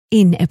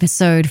In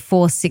episode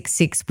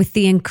 466 with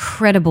the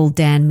incredible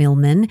Dan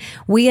Millman,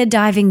 we are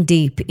diving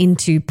deep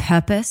into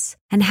purpose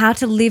and how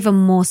to live a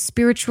more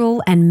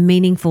spiritual and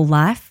meaningful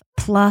life,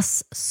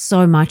 plus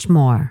so much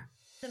more.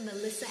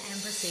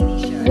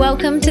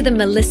 Welcome to the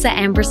Melissa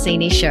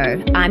Ambrosini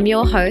Show. I'm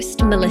your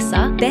host,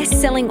 Melissa,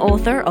 best-selling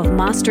author of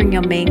Mastering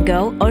Your Mean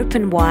Girl,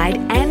 Open Wide,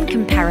 and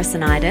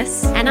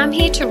Comparisonitis. And I'm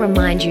here to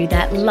remind you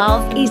that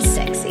love is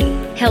sexy,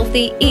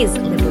 healthy is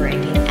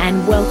liberating,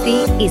 and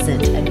wealthy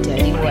isn't a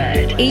dirty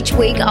word. Each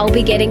week, I'll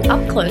be getting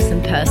up close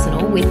and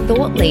personal with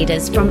thought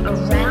leaders from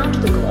around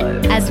the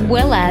globe, as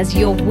well as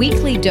your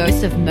weekly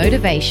dose of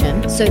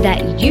motivation so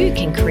that you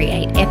can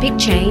create epic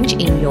change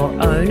in your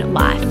own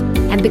life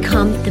and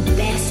become the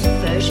best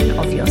version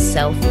of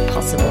yourself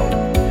possible.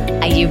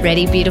 Are you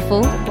ready,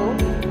 beautiful?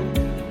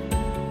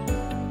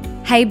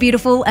 Hey,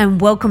 beautiful, and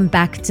welcome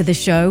back to the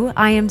show.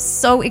 I am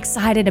so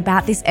excited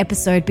about this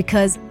episode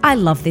because I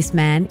love this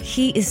man.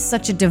 He is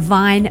such a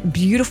divine,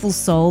 beautiful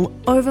soul,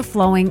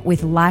 overflowing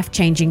with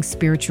life-changing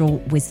spiritual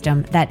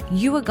wisdom that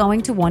you are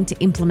going to want to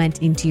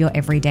implement into your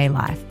everyday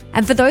life.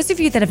 And for those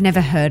of you that have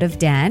never heard of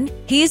Dan,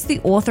 he is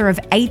the author of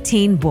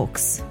 18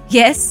 books.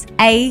 Yes,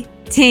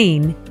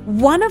 18.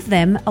 One of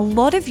them a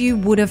lot of you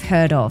would have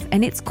heard of,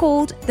 and it's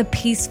called The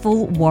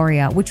Peaceful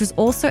Warrior, which was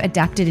also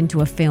adapted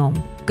into a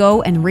film.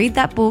 Go and read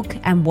that book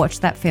and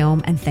watch that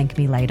film and thank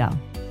me later.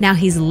 Now,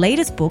 his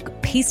latest book,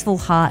 Peaceful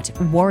Heart,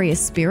 Warrior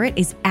Spirit,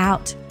 is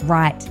out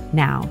right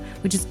now,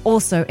 which is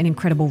also an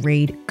incredible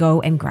read.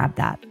 Go and grab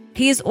that.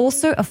 He is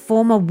also a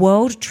former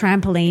world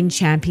trampoline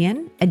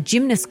champion, a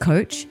gymnast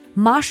coach,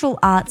 martial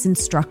arts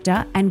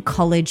instructor, and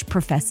college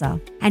professor.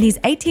 And his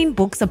 18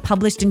 books are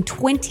published in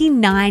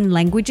 29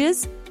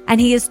 languages,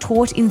 and he has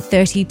taught in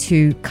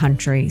 32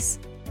 countries.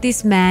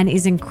 This man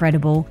is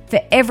incredible. For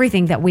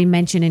everything that we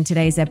mention in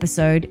today's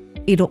episode,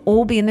 it'll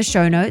all be in the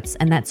show notes,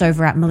 and that's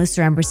over at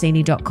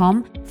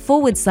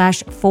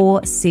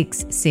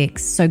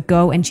melissaambrosini.com/466. So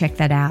go and check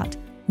that out.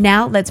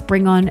 Now let's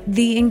bring on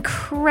the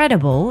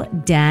incredible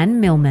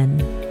Dan Millman.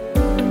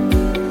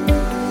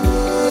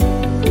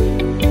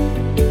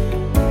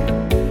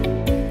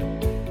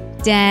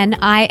 Dan,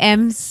 I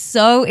am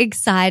so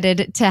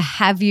excited to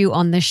have you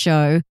on the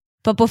show.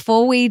 But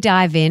before we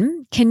dive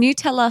in, can you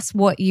tell us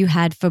what you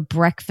had for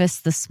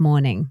breakfast this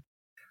morning?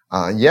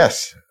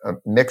 Yes,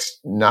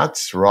 mixed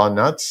nuts, raw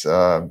nuts,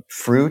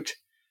 fruit,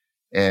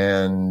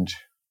 and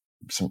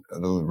some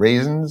little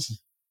raisins.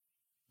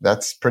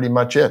 That's pretty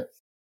much it.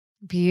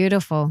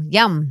 Beautiful.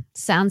 Yum.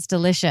 Sounds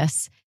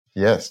delicious.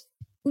 Yes.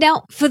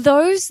 Now, for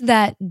those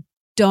that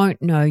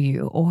don't know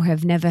you or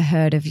have never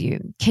heard of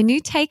you, can you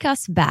take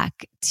us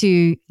back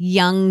to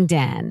young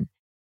Dan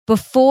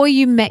before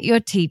you met your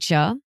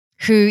teacher,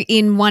 who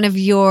in one of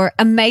your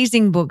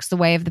amazing books, The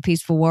Way of the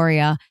Peaceful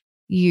Warrior,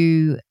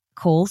 you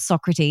call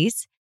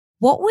Socrates?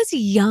 What was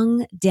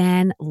young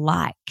Dan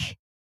like?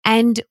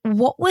 And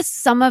what were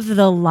some of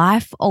the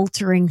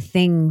life-altering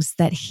things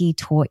that he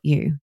taught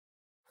you?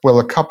 Well,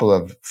 a couple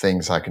of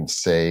things I can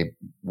say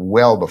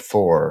well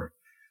before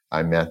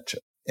I met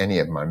any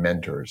of my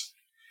mentors.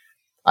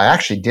 I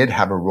actually did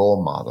have a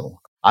role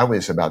model. I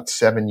was about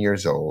 7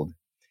 years old,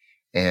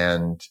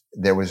 and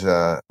there was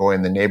a boy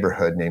in the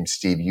neighborhood named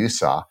Steve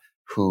Usaw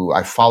who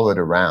I followed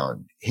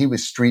around. He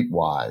was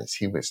streetwise.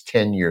 He was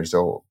 10 years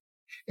old.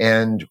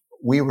 And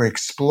we were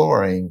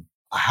exploring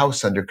a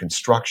house under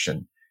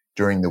construction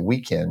during the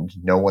weekend.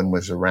 No one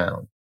was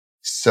around.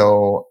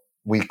 So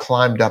we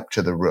climbed up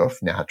to the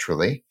roof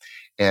naturally,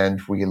 and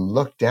we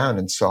looked down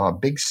and saw a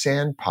big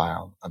sand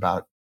pile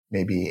about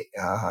maybe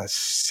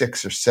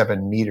 6 or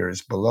 7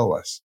 meters below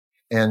us.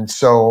 And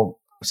so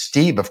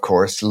Steve, of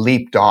course,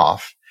 leaped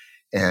off,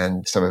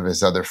 and some of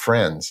his other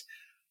friends.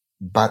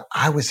 But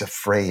I was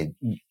afraid.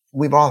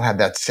 We've all had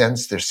that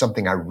sense there's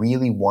something I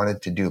really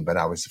wanted to do, but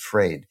I was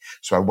afraid.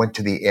 So I went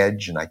to the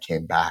edge and I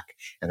came back,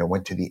 and I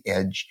went to the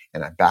edge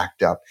and I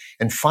backed up.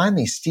 And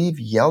finally,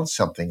 Steve yelled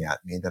something at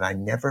me that I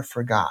never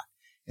forgot.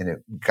 And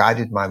it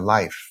guided my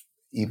life,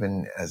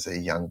 even as a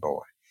young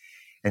boy.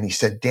 And he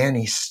said,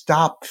 "Danny,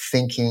 stop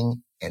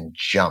thinking and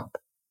jump."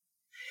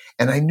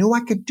 And I knew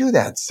I could do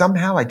that.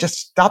 Somehow I just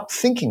stopped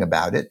thinking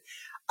about it.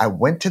 I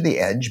went to the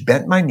edge,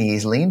 bent my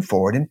knees, leaned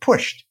forward, and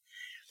pushed.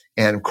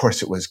 And of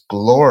course, it was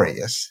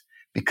glorious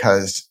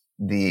because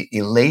the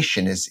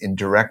elation is in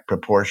direct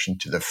proportion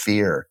to the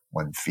fear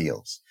one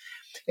feels.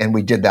 And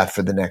we did that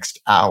for the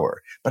next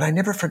hour. But I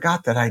never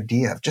forgot that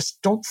idea of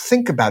just don't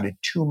think about it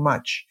too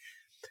much.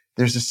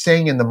 There's a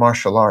saying in the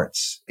martial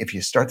arts, if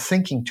you start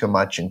thinking too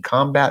much in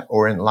combat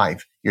or in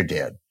life, you're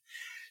dead.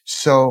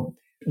 So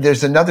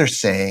there's another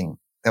saying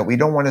that we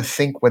don't want to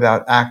think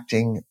without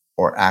acting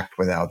or act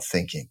without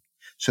thinking.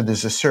 So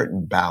there's a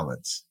certain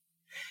balance.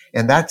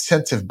 And that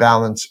sense of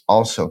balance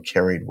also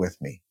carried with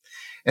me.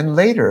 And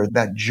later,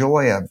 that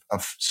joy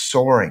of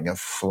soaring, of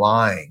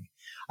flying.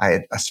 I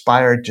had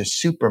aspired to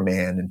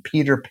Superman and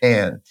Peter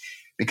Pan,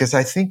 because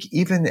I think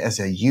even as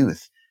a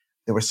youth,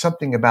 there was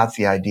something about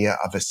the idea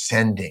of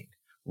ascending,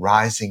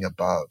 rising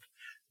above,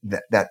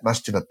 that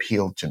must have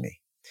appealed to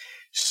me.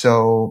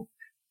 So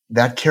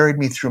That carried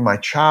me through my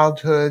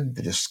childhood,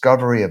 the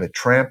discovery of a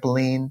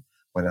trampoline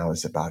when I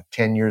was about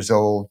 10 years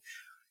old.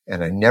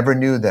 And I never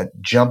knew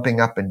that jumping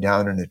up and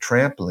down in a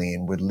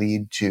trampoline would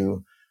lead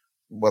to,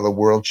 well, a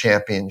world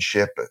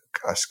championship,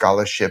 a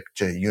scholarship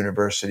to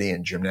university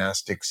in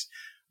gymnastics,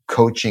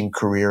 coaching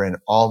career, and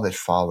all that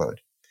followed.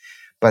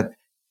 But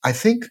I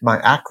think my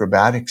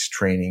acrobatics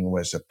training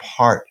was a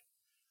part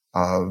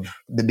of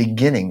the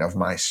beginning of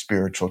my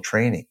spiritual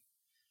training,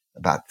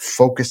 about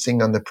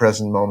focusing on the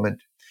present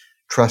moment,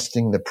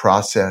 trusting the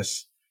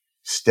process,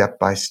 step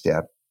by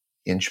step,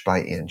 inch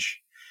by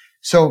inch.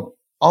 So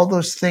all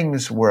those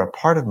things were a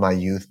part of my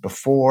youth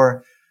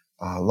before,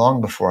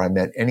 long before I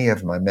met any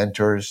of my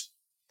mentors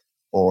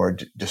or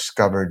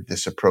discovered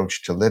this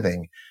approach to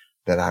living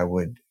that I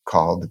would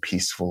call the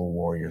peaceful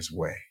warrior's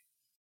way.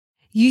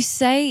 You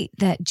say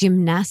that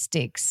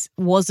gymnastics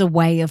was a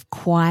way of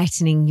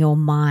quietening your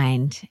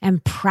mind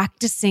and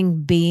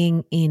practicing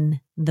being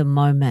in the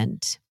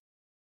moment.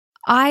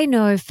 I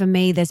know for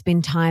me, there's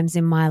been times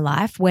in my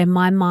life where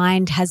my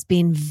mind has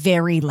been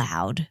very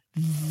loud,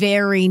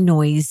 very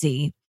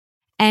noisy,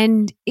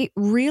 and it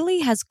really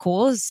has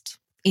caused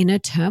inner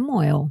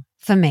turmoil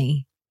for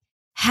me.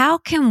 How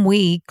can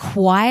we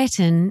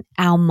quieten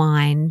our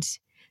mind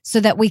so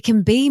that we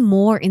can be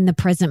more in the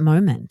present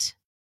moment?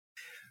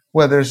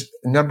 Well, there's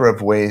a number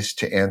of ways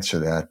to answer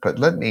that, but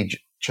let me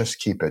just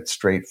keep it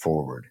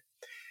straightforward.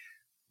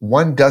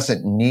 One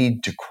doesn't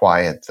need to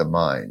quiet the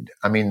mind.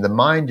 I mean, the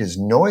mind is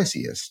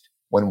noisiest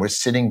when we're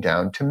sitting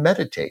down to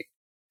meditate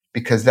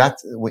because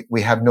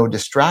we have no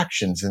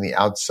distractions in the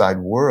outside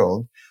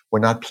world. We're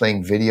not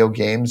playing video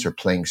games or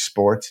playing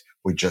sports.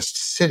 We're just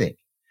sitting.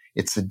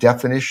 It's the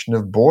definition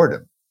of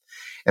boredom.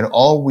 And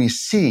all we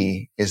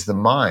see is the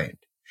mind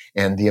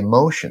and the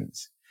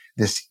emotions,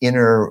 this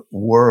inner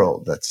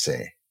world, let's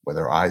say, with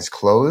our eyes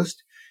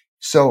closed.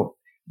 So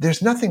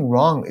there's nothing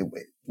wrong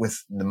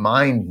with the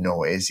mind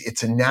noise.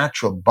 It's a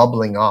natural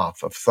bubbling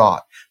off of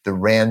thought, the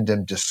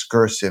random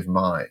discursive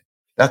mind.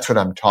 That's what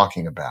I'm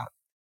talking about.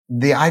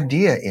 The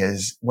idea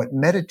is what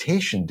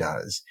meditation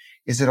does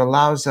is it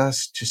allows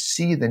us to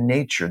see the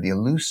nature, the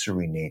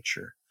illusory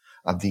nature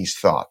of these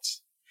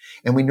thoughts.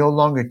 And we no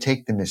longer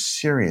take them as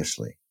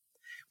seriously,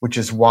 which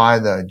is why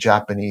the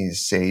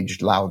Japanese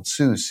sage Lao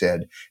Tzu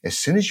said, as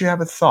soon as you have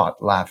a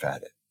thought, laugh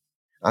at it.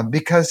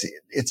 Because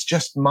it's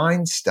just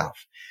mind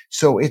stuff.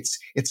 So it's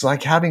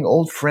like having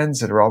old friends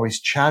that are always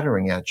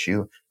chattering at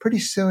you. Pretty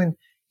soon,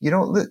 you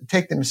don't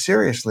take them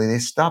seriously. They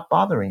stop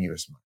bothering you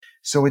as much.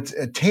 So it's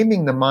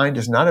taming the mind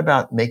is not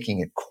about making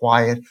it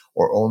quiet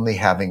or only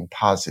having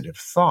positive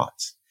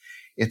thoughts.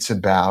 It's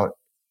about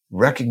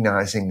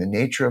recognizing the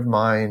nature of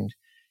mind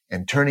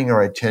and turning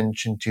our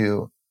attention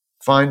to,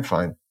 fine,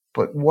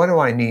 but what do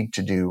I need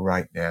to do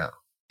right now?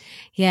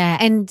 Yeah.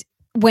 And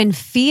when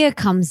fear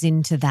comes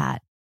into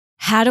that,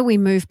 how do we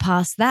move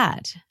past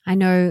that? I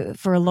know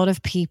for a lot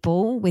of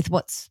people with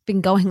what's been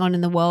going on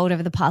in the world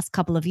over the past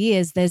couple of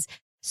years, there's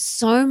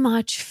so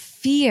much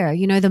fear.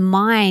 You know, the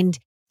mind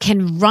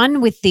can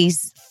run with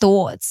these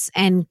thoughts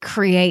and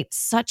create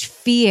such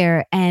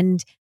fear,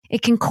 and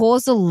it can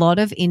cause a lot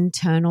of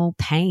internal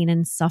pain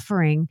and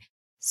suffering.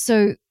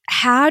 So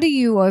how do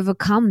you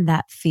overcome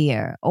that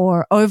fear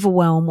or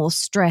overwhelm or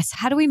stress?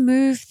 How do we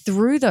move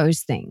through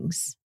those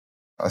things?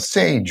 A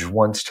sage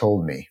once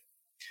told me,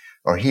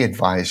 or he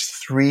advised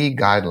 3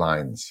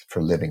 guidelines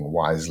for living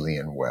wisely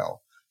and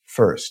well.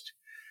 First,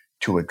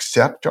 to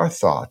accept our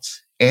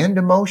thoughts and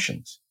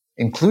emotions,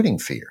 including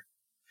fear,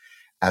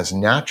 as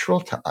natural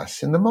to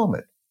us in the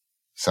moment.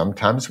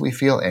 Sometimes we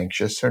feel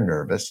anxious or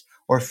nervous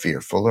or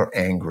fearful or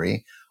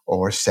angry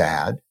or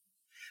sad.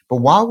 But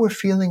while we're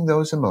feeling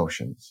those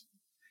emotions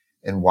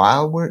and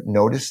while we're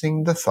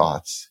noticing the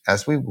thoughts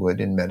as we would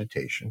in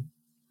meditation,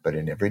 but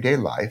in everyday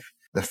life,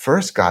 the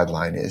first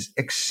guideline is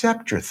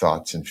accept your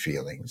thoughts and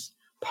feelings,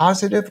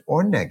 positive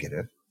or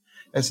negative,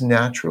 as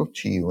natural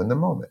to you in the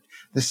moment.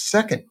 The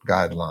second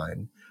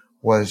guideline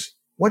was,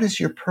 what is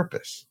your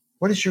purpose?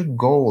 What is your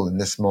goal in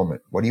this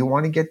moment? What do you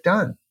want to get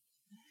done?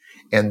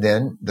 And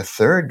then the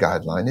third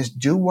guideline is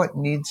do what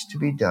needs to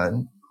be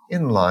done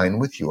in line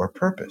with your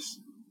purpose.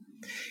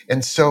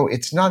 And so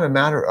it's not a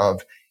matter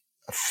of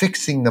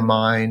fixing the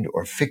mind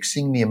or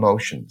fixing the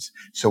emotions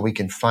so we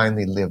can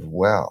finally live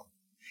well.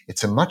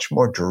 It's a much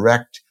more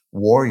direct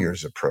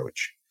warrior's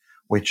approach,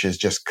 which is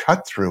just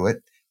cut through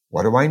it.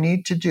 What do I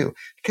need to do?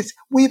 Because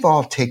we've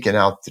all taken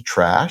out the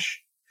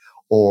trash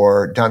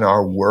or done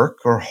our work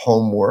or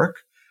homework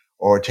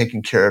or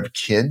taken care of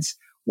kids,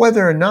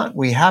 whether or not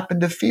we happen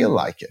to feel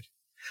like it.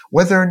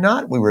 Whether or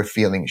not we were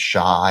feeling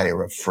shy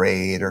or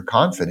afraid or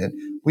confident,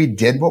 we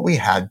did what we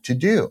had to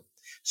do.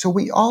 So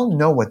we all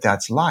know what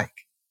that's like.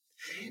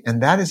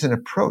 And that is an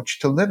approach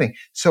to living.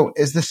 So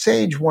as the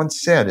sage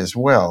once said as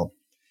well,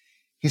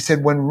 he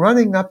said, when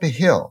running up a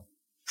hill,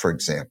 for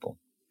example,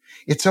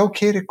 it's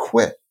okay to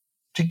quit,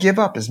 to give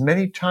up as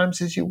many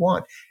times as you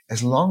want,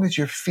 as long as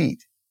your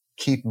feet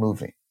keep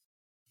moving.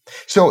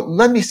 So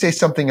let me say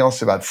something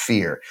else about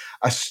fear,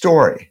 a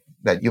story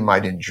that you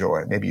might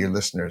enjoy, maybe your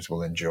listeners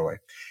will enjoy.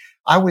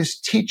 I was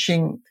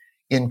teaching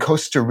in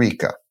Costa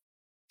Rica,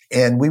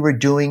 and we were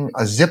doing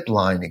a zip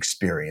line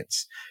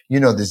experience. You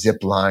know, the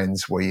zip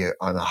lines where you're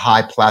on a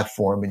high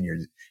platform and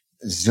you're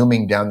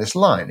zooming down this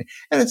line,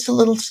 and it's a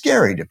little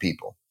scary to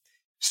people.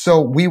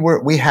 So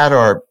we had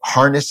our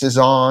harnesses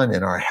on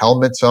and our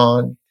helmets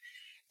on,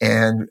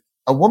 and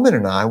a woman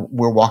and I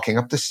were walking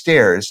up the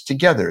stairs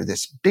together,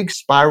 this big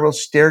spiral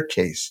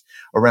staircase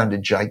around a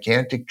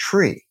gigantic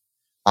tree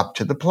up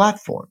to the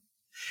platform.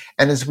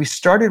 And as we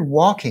started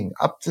walking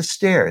up the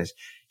stairs,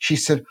 she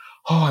said,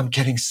 "Oh, I'm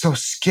getting so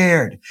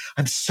scared.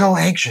 I'm so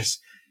anxious."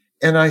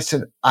 And I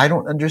said, "I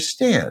don't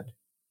understand.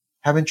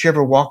 Haven't you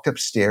ever walked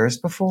upstairs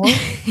before?"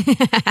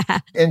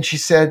 And she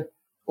said,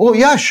 "Oh,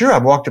 yeah, sure.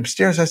 I've walked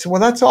upstairs." I said,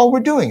 "Well, that's all we're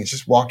doing. It's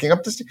just walking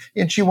up the stairs."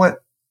 And she went,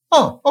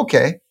 "Oh,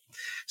 okay."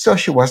 So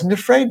she wasn't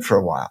afraid for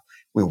a while.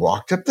 We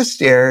walked up the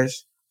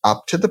stairs,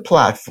 up to the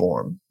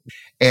platform,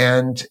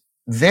 and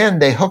then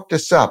they hooked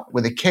us up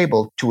with a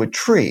cable to a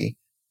tree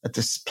at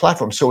this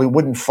platform so we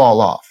wouldn't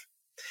fall off.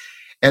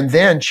 And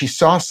then she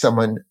saw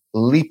someone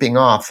leaping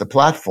off the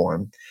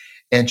platform,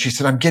 and she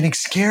said, "I'm getting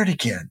scared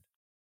again."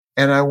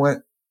 And I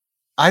went,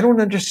 "I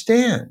don't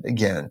understand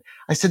again."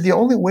 I said, "The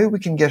only way we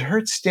can get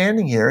hurt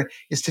standing here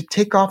is to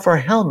take off our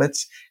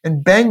helmets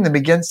and bang them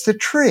against the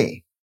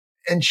tree."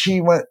 And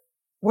she went,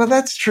 "Well,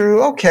 that's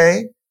true.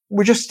 Okay.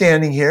 We're just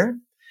standing here."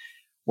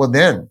 Well,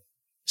 then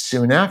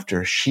soon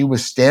after, she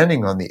was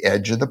standing on the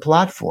edge of the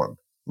platform,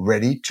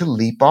 ready to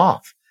leap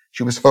off.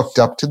 She was hooked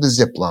up to the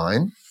zip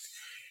line.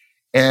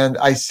 And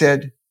I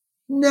said,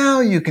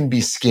 "Now you can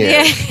be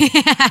scared.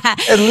 Yeah.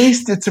 At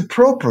least it's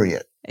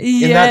appropriate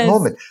in that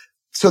moment."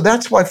 So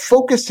that's why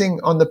focusing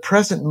on the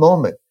present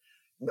moment,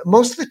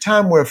 most of the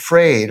time we're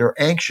afraid or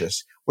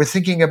anxious, we're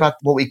thinking about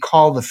what we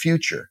call the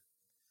future.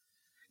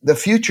 The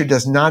future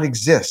does not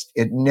exist.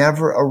 It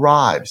never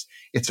arrives.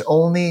 It's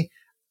only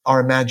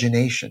our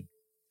imagination.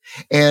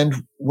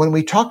 And when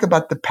we talk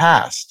about the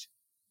past,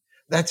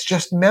 that's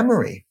just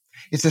memory.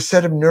 It's a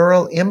set of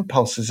neural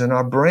impulses in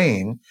our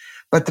brain,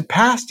 but the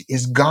past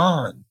is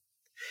gone.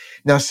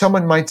 Now,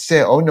 someone might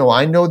say, "Oh no,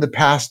 I know the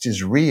past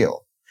is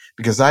real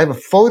because I have a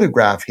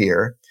photograph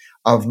here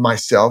of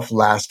myself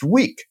last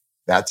week."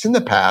 That's in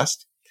the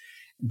past.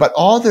 But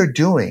all they're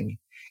doing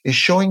is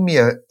showing me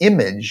an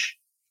image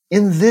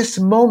in this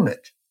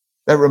moment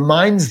that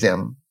reminds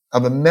them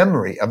of a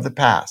memory of the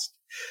past.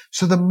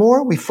 So the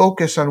more we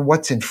focus on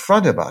what's in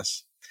front of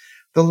us,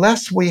 the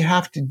less we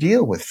have to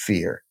deal with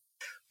fear.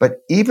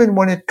 But even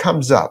when it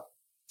comes up,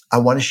 I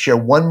want to share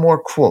one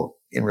more quote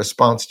in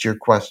response to your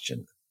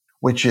question,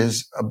 which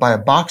is by a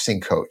boxing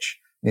coach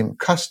named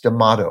Cus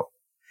D'Amato.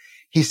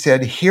 He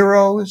said,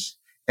 "Heroes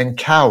and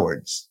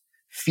cowards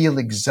feel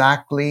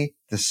exactly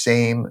the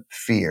same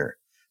fear.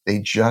 They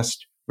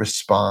just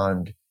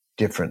respond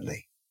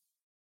differently."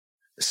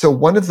 So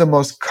one of the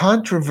most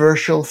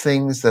controversial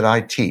things that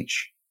I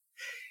teach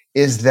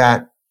is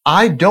that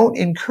I don't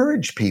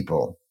encourage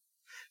people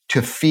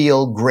to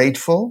feel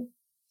grateful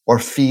or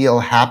feel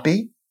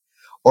happy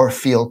or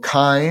feel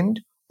kind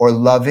or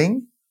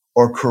loving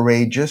or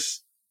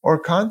courageous or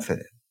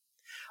confident.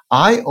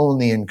 I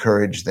only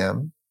encourage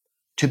them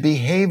to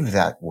behave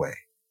that way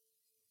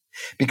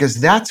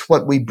because that's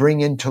what we bring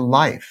into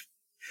life.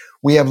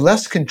 We have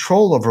less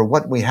control over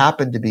what we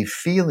happen to be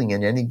feeling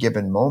in any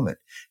given moment.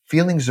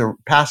 Feelings are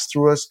passed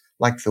through us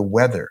like the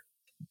weather.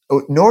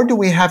 Nor do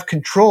we have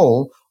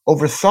control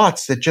over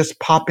thoughts that just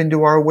pop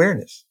into our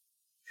awareness.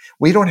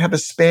 We don't have a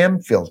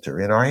spam filter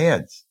in our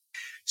heads.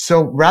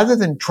 So rather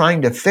than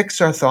trying to fix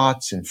our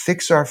thoughts and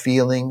fix our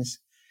feelings,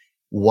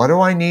 what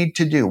do I need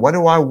to do? What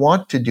do I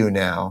want to do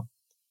now?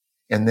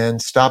 And then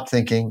stop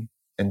thinking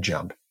and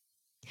jump.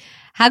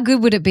 How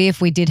good would it be if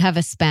we did have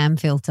a spam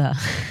filter?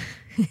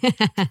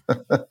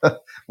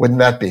 Wouldn't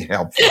that be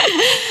helpful?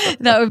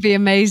 That would be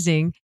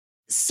amazing.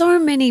 So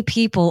many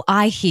people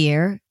I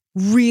hear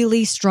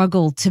really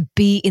struggle to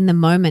be in the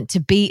moment, to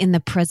be in the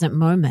present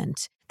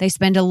moment. They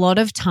spend a lot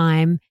of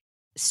time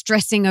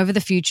stressing over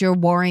the future,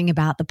 worrying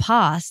about the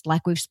past,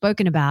 like we've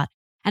spoken about.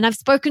 And I've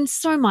spoken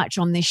so much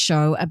on this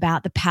show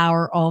about the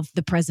power of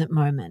the present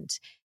moment.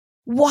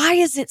 Why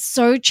is it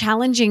so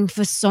challenging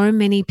for so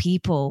many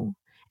people?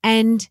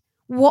 And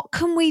what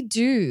can we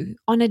do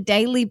on a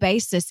daily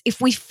basis if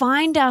we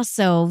find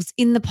ourselves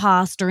in the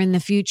past or in the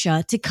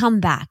future to come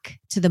back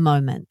to the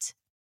moment?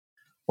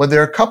 Well,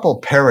 there are a couple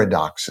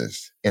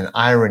paradoxes and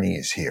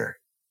ironies here.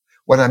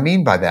 What I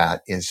mean by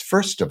that is,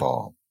 first of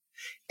all,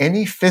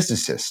 any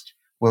physicist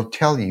will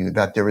tell you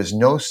that there is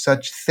no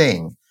such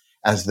thing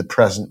as the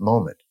present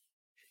moment.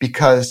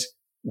 Because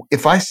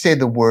if I say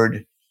the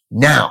word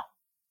now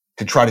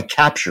to try to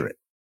capture it,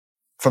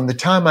 from the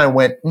time I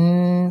went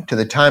to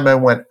the time I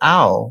went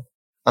ow,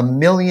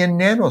 1,000,000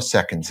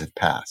 nanoseconds have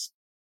passed.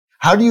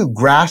 How do you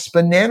grasp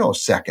a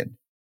nanosecond?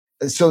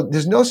 So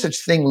there's no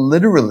such thing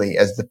literally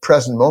as the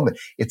present moment.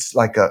 It's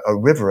like a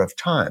river of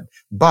time.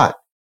 But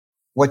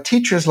what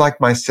teachers like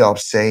myself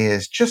say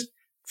is just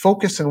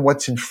focus on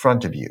what's in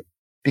front of you.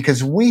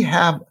 Because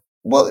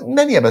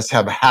many of us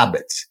have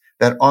habits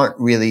that aren't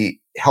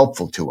really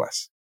helpful to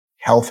us,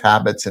 health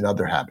habits and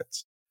other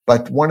habits.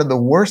 But one of the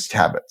worst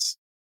habits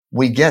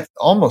we get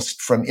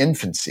almost from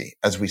infancy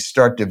as we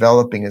start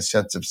developing a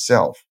sense of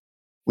self.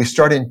 We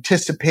start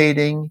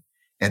anticipating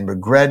and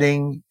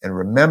regretting and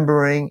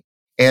remembering,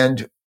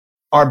 and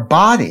our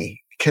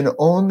body can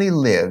only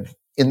live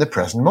in the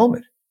present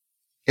moment.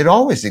 It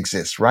always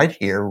exists right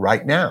here,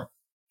 right now.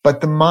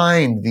 But the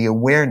mind, the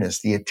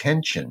awareness, the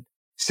attention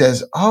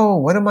says, oh,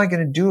 what am I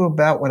going to do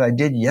about what I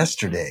did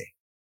yesterday?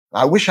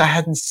 I wish I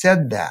hadn't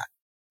said that.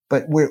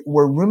 But we're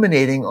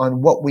ruminating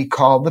on what we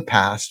call the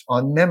past,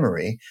 on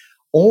memory,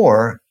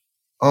 or,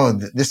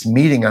 this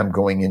meeting I'm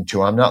going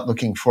into, I'm not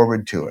looking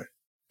forward to it.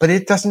 But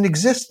it doesn't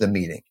exist, the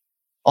meeting.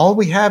 All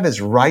we have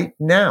is right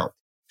now.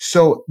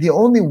 So the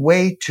only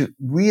way to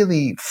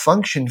really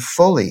function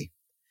fully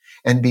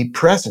and be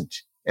present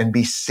and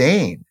be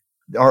sane,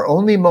 our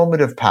only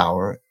moment of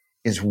power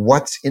is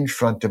what's in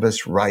front of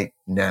us right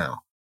now.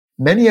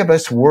 Many of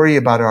us worry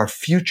about our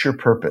future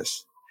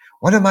purpose.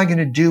 What am I going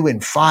to do in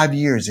 5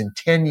 years, in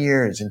 10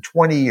 years, in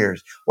 20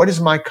 years? What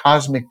is my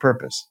cosmic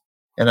purpose?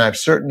 And I've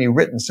certainly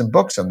written some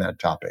books on that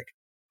topic.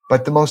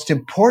 But the most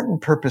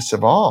important purpose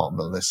of all,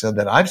 Melissa,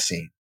 that I've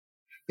seen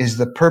is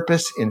the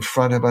purpose in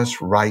front of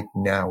us right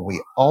now.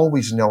 We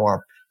always know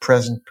our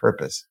present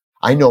purpose.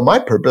 I know my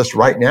purpose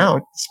right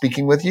now,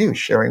 speaking with you,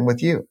 sharing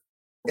with you.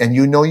 And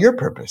you know your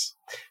purpose.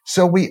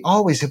 So we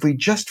always, if we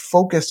just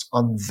focus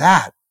on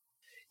that,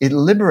 it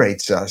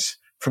liberates us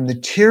from the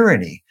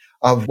tyranny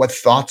of what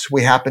thoughts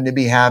we happen to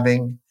be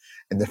having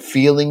and the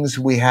feelings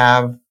we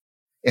have.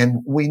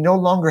 And we no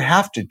longer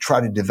have to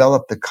try to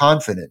develop the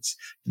confidence,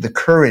 the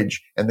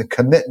courage, and the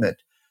commitment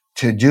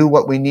to do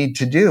what we need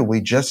to do.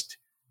 We just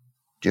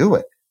do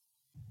it.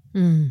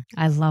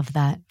 I love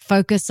that.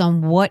 Focus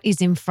on what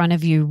is in front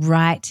of you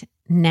right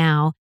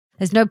now.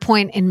 There's no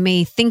point in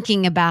me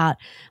thinking about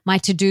my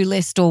to-do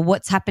list or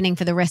what's happening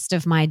for the rest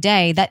of my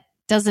day. That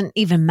doesn't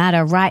even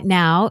matter right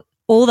now.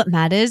 All that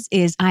matters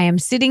is I am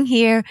sitting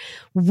here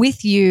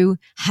with you,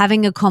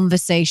 having a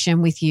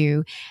conversation with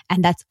you,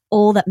 and that's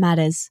all that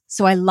matters.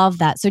 So I love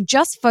that. So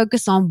just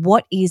focus on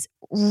what is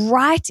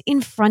right in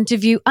front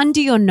of you,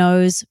 under your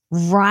nose,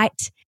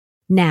 right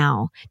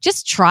now.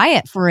 Just try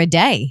it for a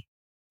day.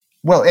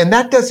 Well, and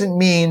that doesn't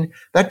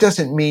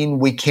mean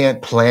we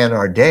can't plan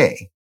our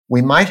day.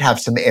 We might have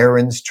some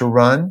errands to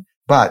run,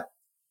 but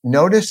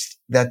notice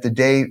that the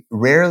day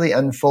rarely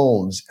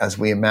unfolds as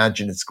we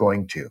imagine it's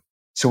going to.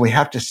 So we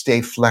have to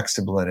stay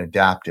flexible and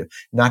adaptive,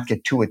 not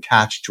get too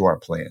attached to our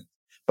plan.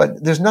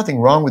 But there's nothing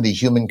wrong with the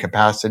human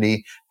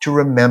capacity to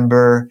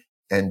remember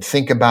and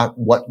think about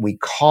what we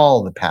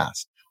call the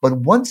past.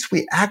 But once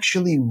we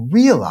actually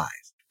realize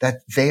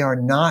that they are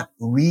not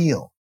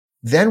real,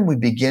 then we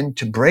begin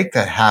to break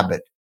that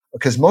habit,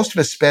 because most of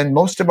us spend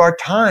most of our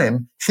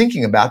time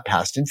thinking about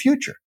past and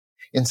future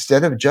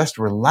instead of just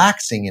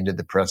relaxing into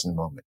the present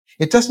moment.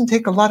 It doesn't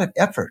take a lot of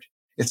effort.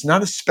 It's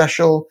not a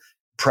special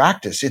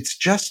practice. It's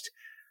just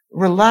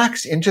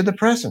relax into the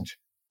present.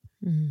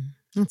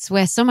 That's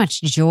where so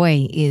much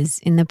joy is,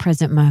 in the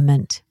present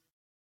moment.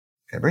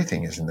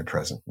 Everything is in the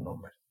present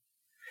moment.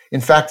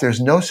 In fact,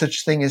 there's no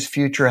such thing as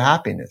future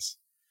happiness.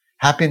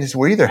 Happiness,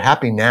 we're either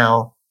happy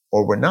now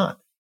or we're not.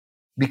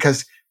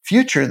 Because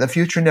the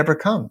future never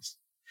comes.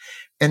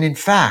 And in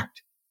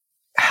fact,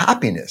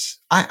 happiness,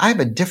 I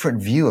have a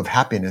different view of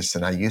happiness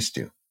than I used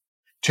to.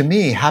 To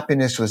me,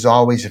 happiness was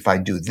always if I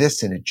do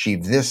this and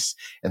achieve this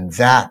and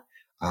that,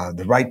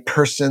 the right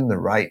person, the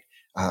right,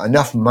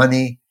 enough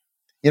money.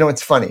 You know,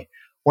 it's funny.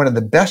 One of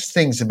the best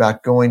things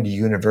about going to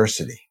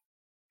university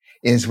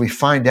is we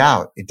find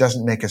out it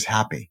doesn't make us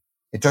happy.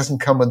 It doesn't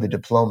come with a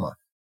diploma.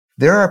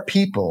 There are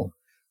people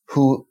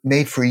who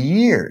may for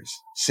years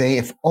say,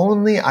 if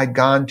only I'd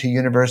gone to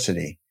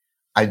university,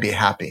 I'd be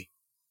happy.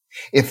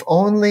 If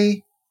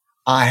only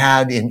I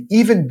had an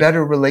even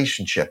better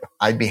relationship,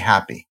 I'd be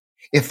happy.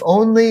 If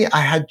only I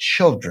had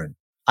children,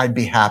 I'd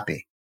be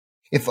happy.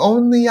 If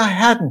only I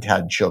hadn't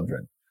had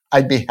children,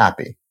 I'd be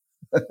happy.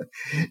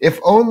 If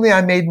only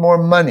I made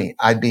more money,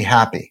 I'd be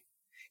happy.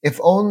 If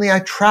only I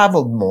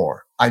traveled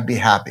more, I'd be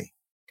happy.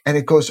 And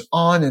it goes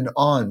on and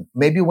on.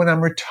 Maybe when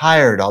I'm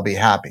retired, I'll be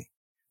happy.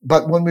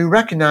 But when we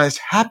recognize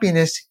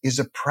happiness is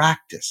a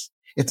practice,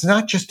 it's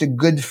not just a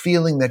good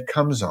feeling that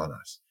comes on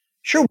us.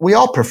 Sure, we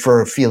all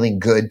prefer feeling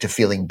good to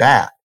feeling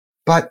bad,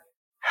 but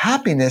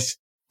happiness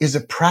is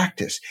a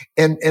practice.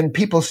 And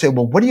people say,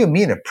 well, what do you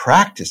mean a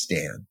practice,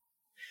 Dan?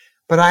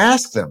 But I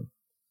ask them,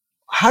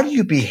 how do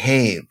you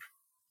behave?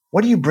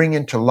 What do you bring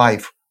into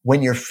life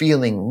when you're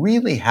feeling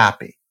really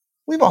happy?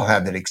 We've all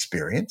had that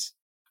experience.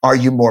 Are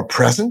you more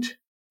present?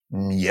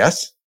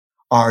 Yes.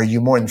 Are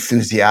you more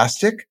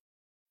enthusiastic?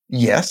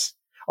 Yes.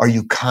 Are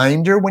you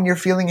kinder when you're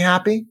feeling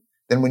happy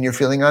than when you're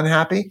feeling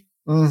unhappy?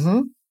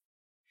 Mm-hmm.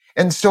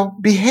 And so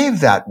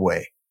behave that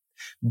way.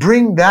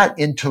 Bring that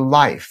into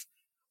life.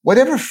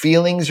 Whatever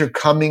feelings are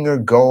coming or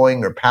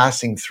going or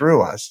passing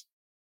through us,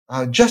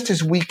 just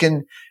as we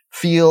can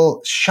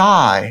feel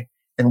shy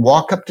and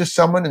walk up to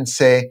someone and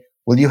say,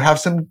 will you have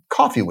some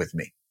coffee with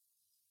me?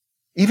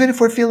 Even if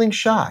we're feeling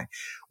shy,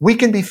 we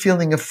can be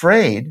feeling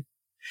afraid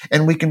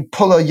and we can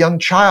pull a young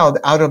child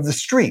out of the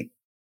street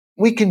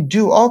We can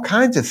do all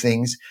kinds of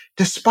things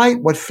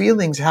despite what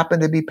feelings happen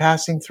to be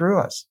passing through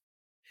us.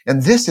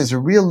 And this is a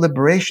real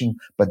liberation,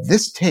 but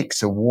this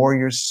takes a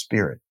warrior's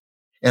spirit.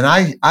 And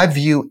I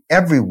view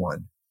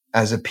everyone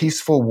as a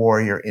peaceful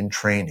warrior in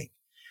training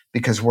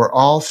because we're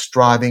all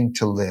striving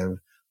to live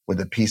with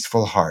a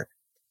peaceful heart,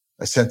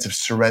 a sense of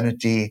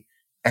serenity,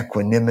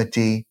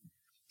 equanimity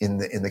in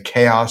the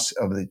chaos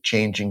of the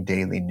changing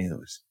daily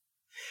news.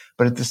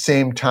 But at the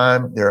same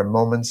time, there are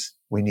moments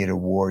we need a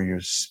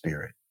warrior's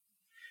spirit.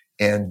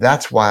 And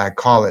that's why I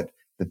call it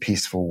the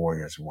peaceful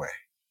warrior's way.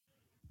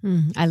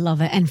 I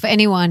love it. And for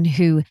anyone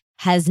who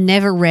has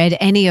never read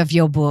any of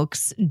your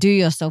books, do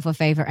yourself a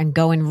favor and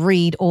go and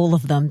read all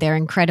of them. They're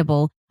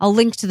incredible. I'll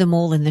link to them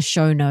all in the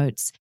show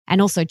notes and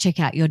also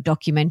check out your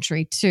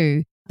documentary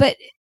too. But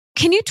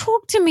can you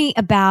talk to me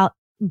about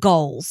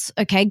goals?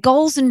 Okay,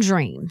 goals and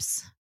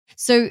dreams.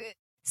 So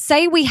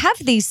say we have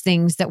these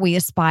things that we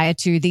aspire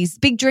to, these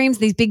big dreams,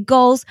 these big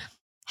goals.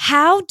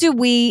 How do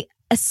we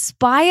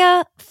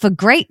aspire for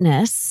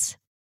greatness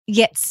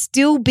yet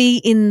still be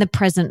in the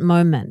present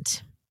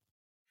moment?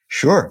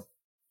 Sure.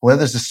 Well,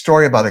 there's a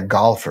story about a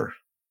golfer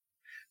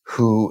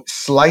who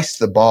sliced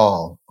the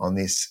ball on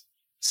this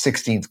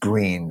 16th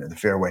green in the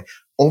fairway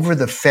over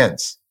the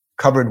fence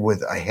covered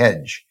with a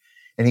hedge.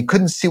 And he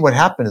couldn't see what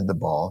happened to the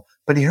ball,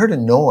 but he heard a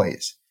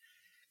noise.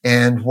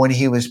 And when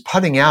he was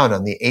putting out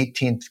on the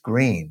 18th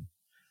green,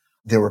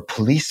 there were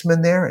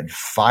policemen there and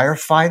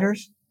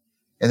firefighters,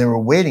 and they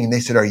were waiting. And they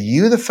said, "Are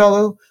you the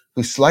fellow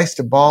who sliced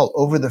a ball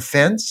over the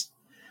fence,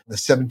 the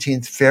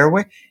 17th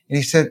fairway?" And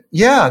he said,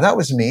 "Yeah, that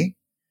was me."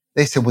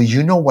 They said, "Well,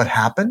 you know what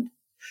happened?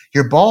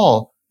 Your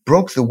ball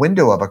broke the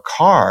window of a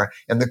car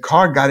and the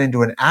car got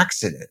into an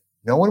accident.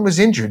 No one was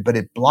injured, but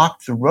it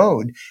blocked the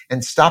road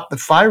and stopped the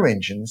fire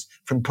engines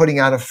from putting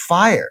out a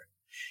fire.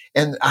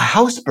 And a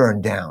house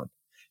burned down.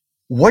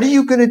 What are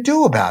you going to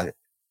do about it?"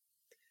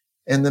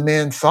 And the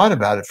man thought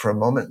about it for a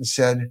moment and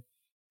said,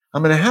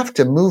 "I'm going to have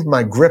to move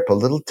my grip a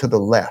little to the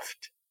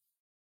left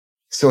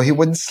so he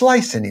wouldn't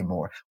slice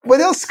anymore."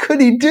 What else could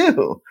he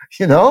do?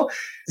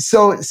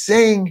 So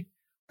saying,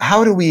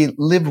 how do we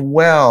live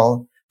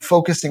well,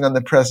 focusing on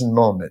the present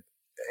moment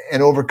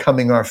and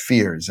overcoming our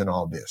fears and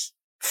all this?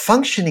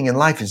 Functioning in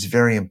life is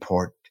very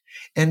important,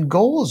 and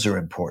goals are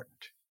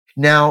important.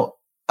 Now,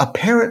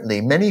 apparently,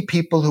 many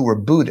people who were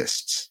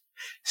Buddhists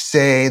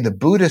say the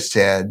Buddha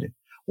said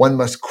one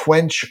must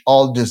quench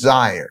all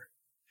desire.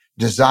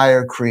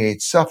 Desire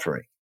creates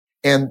suffering.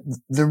 And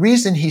the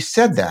reason he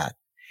said that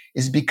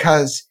is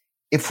because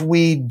if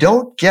we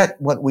don't get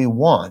what we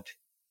want,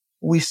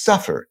 we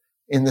suffer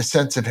in the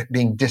sense of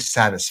being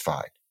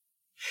dissatisfied.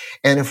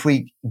 And if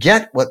we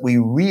get what we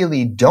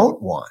really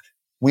don't want,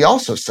 we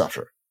also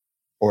suffer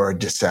or are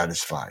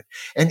dissatisfied.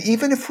 And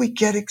even if we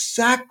get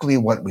exactly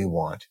what we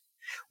want,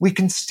 we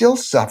can still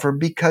suffer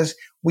because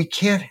we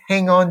can't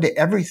hang on to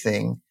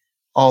everything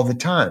all the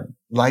time.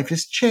 Life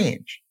is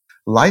change.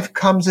 Life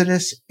comes at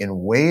us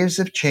in waves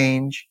of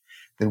change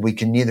that we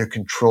can neither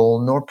control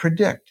nor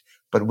predict,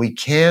 but we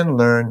can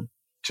learn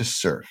to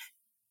surf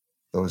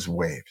those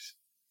waves.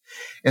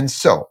 And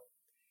so,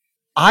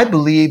 I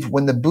believe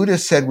when the Buddha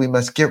said we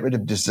must get rid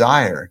of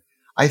desire,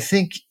 I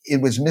think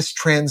it was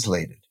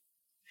mistranslated.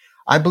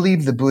 I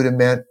believe the Buddha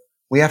meant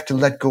we have to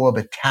let go of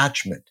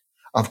attachment,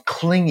 of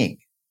clinging,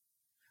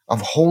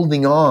 of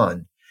holding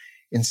on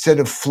instead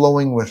of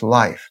flowing with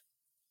life.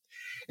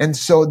 And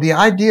so the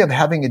idea of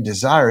having a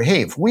desire,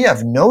 hey, if we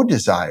have no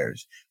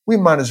desires, we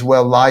might as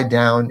well lie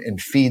down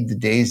and feed the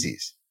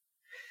daisies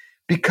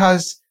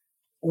because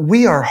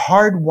we are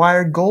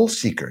hardwired goal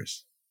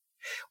seekers.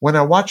 When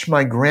I watch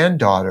my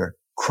granddaughter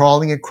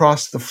crawling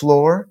across the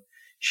floor,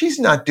 she's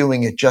not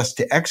doing it just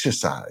to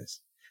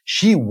exercise.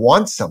 She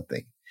wants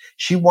something.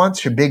 She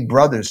wants her big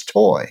brother's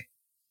toy.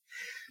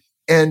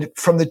 And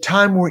from the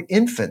time we're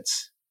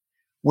infants,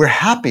 we're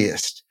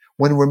happiest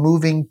when we're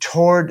moving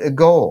toward a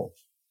goal.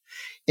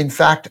 In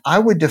fact, I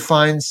would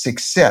define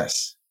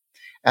success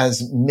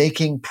as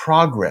making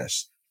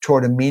progress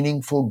toward a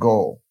meaningful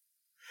goal.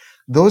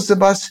 Those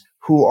of us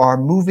who are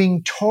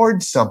moving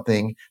towards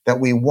something that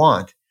we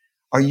want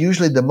are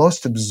usually the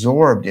most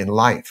absorbed in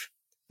life,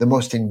 the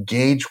most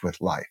engaged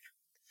with life.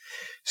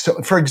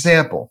 So, for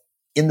example,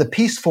 in the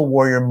Peaceful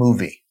Warrior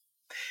movie,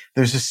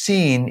 there's a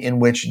scene in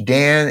which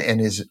Dan and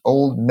his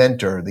old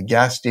mentor, the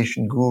gas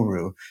station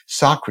guru,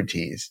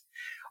 Socrates,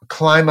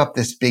 climb up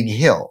this big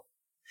hill.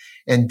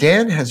 And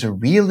Dan has a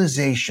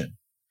realization.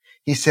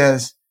 He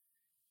says,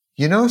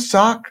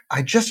 Soc,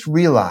 I just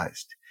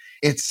realized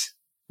it's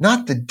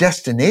not the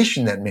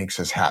destination that makes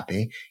us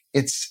happy,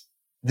 it's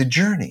the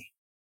journey.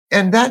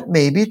 And that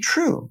may be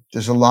true.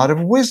 There's a lot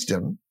of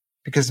wisdom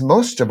because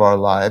most of our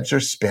lives are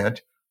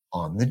spent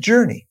on the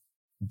journey.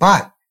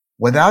 But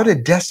without a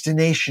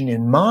destination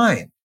in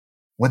mind,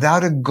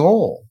 without a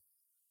goal,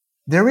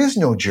 there is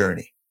no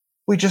journey.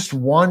 We just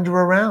wander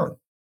around.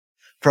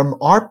 From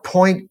our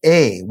point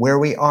A, where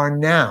we are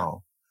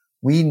now,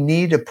 we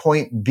need a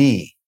point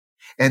B.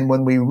 And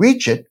when we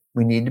reach it,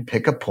 we need to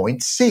pick a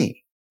point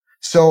C.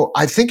 So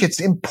I think it's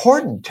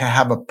important to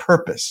have a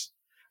purpose,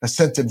 a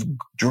sense of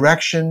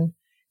direction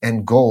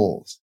and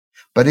goals.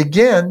 But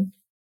again,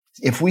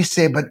 if we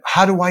say, but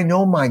how do I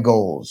know my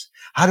goals?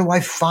 How do I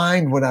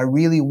find what I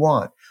really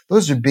want?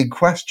 Those are big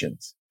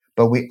questions.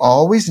 But we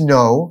always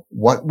know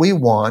what we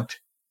want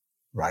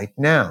right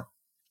now.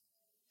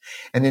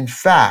 And in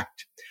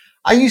fact,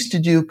 I used to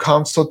do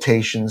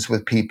consultations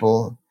with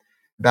people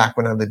back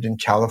when I lived in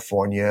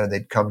California.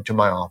 They'd come to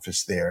my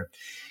office there.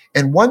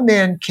 And one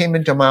man came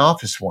into my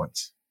office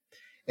once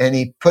and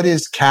he put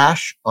his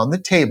cash on the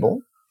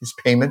table, his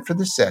payment for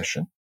the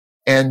session.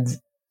 And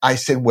I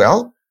said,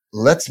 well,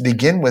 let's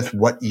begin with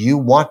what you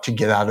want to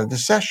get out of the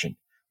session.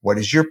 What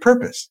is your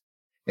purpose?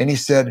 And he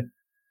said,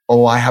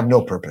 oh, I have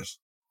no purpose.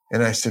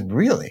 And I said,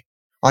 really?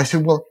 I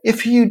said, well,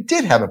 if you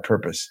did have a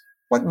purpose,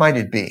 what might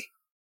it be?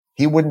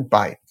 He wouldn't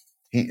bite.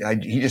 He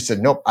just said,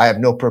 nope, I have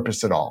no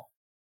purpose at all.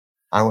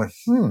 I went,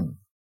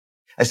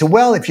 I said,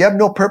 well, if you have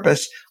no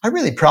purpose, I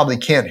really probably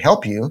can't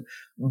help you.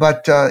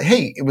 But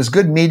hey, it was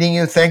good meeting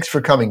you. Thanks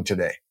for coming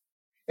today.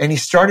 And he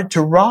started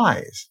to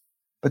rise.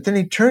 But then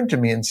he turned to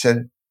me and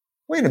said,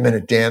 wait a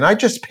minute, Dan, I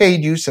just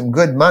paid you some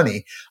good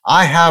money.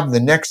 I have the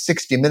next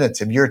 60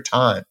 minutes of your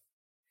time.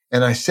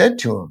 And I said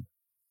to him,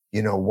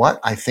 you know what?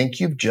 I think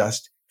you've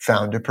just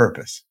found a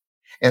purpose.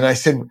 And I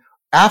said,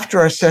 after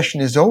our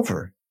session is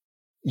over,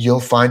 you'll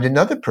find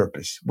another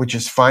purpose, which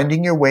is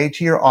finding your way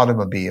to your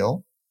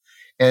automobile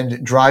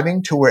and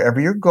driving to wherever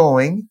you're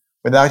going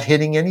without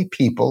hitting any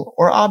people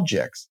or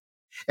objects.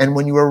 And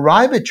when you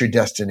arrive at your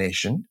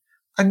destination,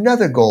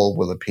 another goal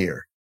will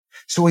appear.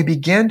 So we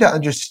began to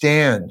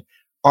understand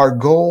our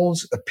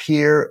goals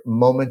appear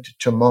moment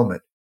to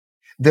moment.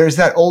 There's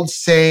that old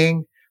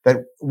saying that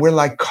we're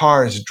like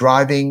cars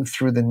driving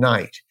through the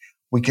night.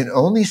 We can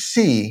only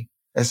see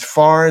as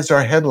far as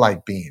our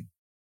headlight beam.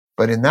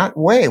 But in that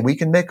way, we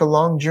can make a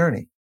long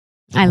journey.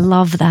 I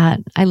love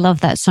that. I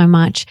love that so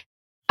much.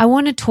 I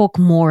want to talk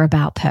more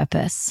about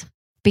purpose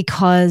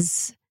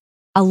because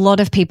a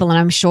lot of people, and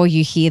I'm sure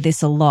you hear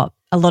this a lot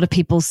of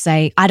people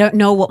say, I don't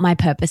know what my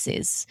purpose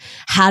is.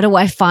 How do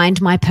I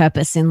find my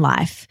purpose in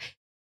life?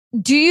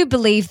 Do you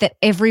believe that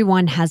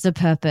everyone has a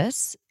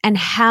purpose? And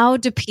how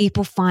do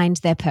people find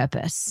their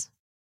purpose?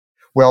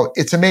 Well,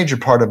 it's a major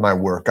part of my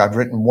work. I've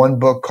written one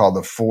book called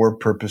The 4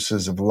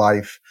 Purposes of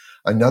Life,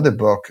 another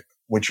book,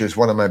 which is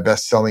one of my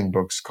best-selling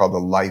books called The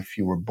Life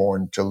You Were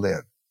Born to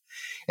Live.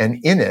 And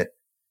in it,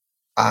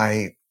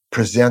 I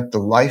present the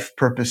life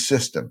purpose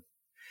system.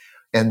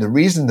 And the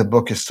reason the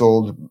book is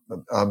sold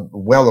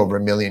well over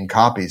 1 million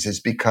copies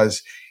is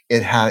because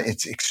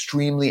it's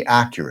extremely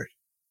accurate.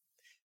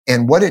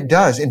 And what it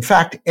does, in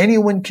fact,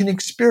 anyone can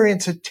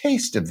experience a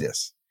taste of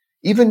this.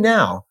 Even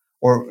now,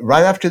 or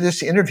right after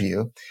this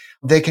interview,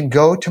 they can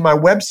go to my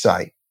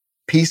website,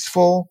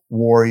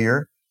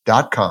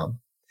 peacefulwarrior.com,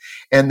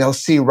 and they'll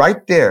see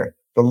right there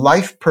the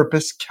life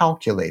purpose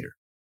calculator.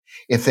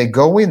 If they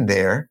go in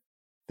there,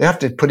 they have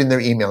to put in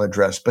their email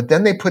address, but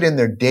then they put in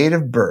their date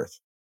of birth,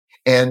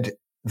 and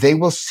they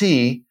will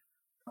see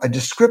a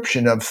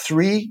description of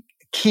 3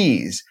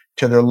 keys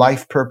to their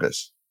life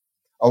purpose,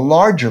 a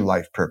larger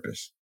life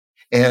purpose.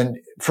 And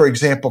for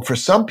example, for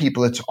some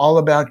people, it's all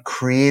about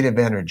creative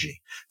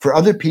energy. For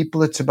other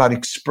people, it's about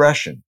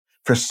expression.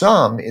 For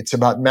some, it's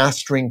about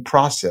mastering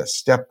process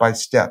step by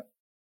step.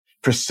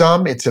 For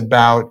some, it's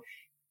about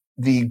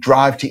the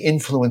drive to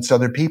influence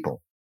other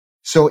people.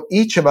 So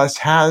each of us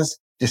has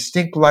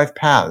distinct life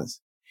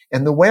paths.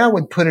 And the way I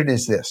would put it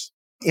is this.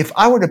 If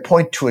I were to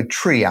point to a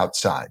tree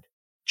outside,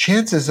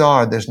 chances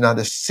are there's not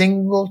a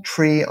single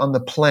tree on the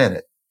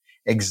planet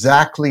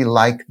exactly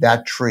like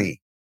that tree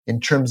in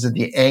terms of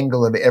the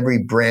angle of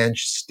every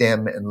branch,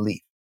 stem, and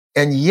leaf.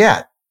 And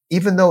yet,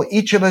 even though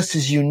each of us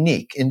is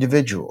unique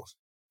individuals,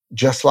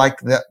 just like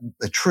the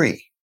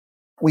tree,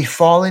 we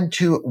fall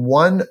into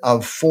one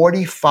of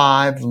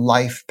 45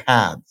 life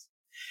paths.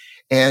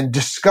 And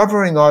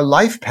discovering our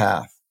life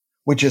path,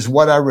 which is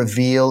what I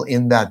reveal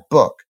in that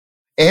book,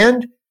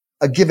 and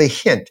give a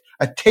hint,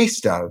 a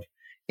taste of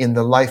in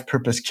the life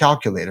purpose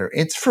calculator.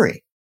 It's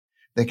free.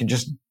 They can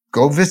just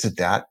go visit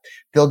that.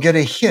 They'll get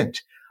a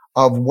hint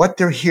of what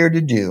they're here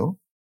to do.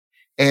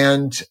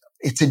 And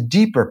it's a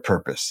deeper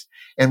purpose.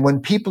 And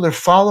when people are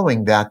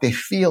following that, they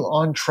feel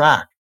on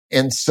track.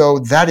 And so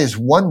that is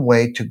one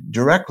way to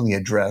directly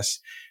address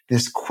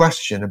this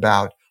question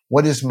about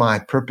what is my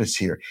purpose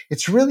here?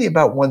 It's really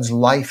about one's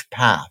life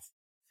path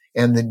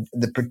and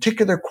the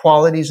particular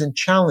qualities and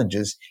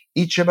challenges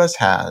each of us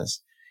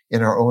has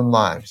in our own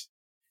lives.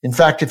 In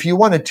fact, if you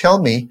want to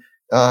tell me,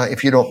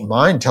 if you don't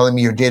mind telling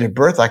me your date of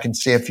birth, I can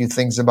say a few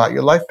things about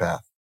your life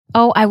path.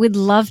 Oh, I would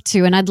love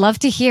to. And I'd love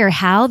to hear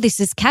how this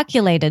is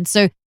calculated.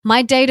 So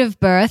my date of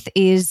birth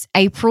is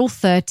April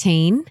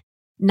 13,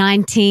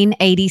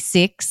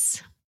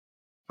 1986.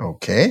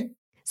 Okay.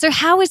 So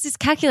how is this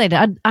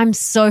calculated? I'm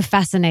so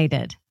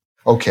fascinated.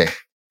 Okay.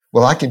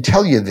 Well, I can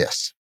tell you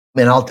this,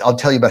 and I'll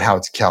tell you about how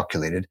it's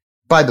calculated.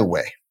 By the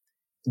way,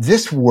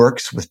 this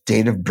works with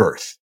date of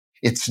birth.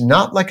 It's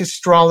not like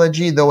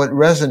astrology, though it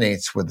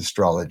resonates with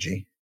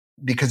astrology.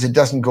 because it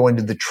doesn't go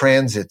into the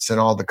transits and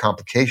all the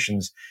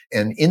complications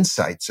and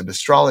insights of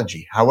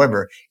astrology.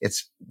 However,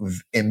 it's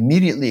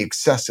immediately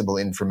accessible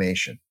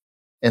information.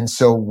 And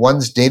so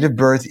one's date of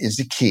birth is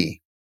the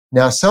key.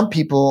 Now, some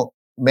people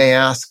may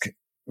ask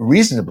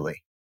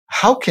reasonably,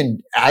 how can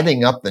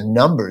adding up the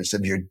numbers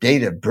of your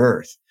date of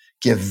birth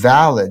give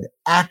valid,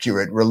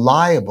 accurate,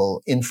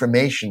 reliable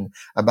information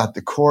about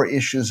the core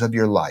issues of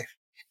your life?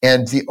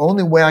 And the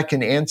only way I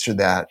can answer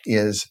that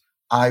is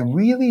I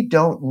really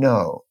don't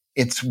know.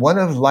 It's one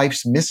of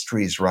life's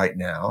mysteries right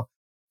now.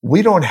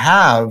 We don't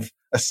have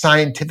a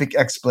scientific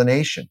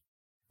explanation.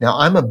 Now,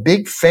 I'm a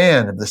big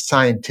fan of the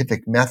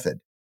scientific method.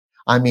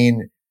 I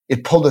mean,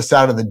 it pulled us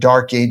out of the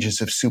dark ages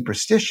of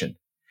superstition.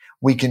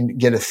 We can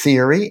get a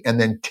theory and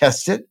then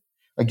test it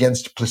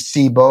against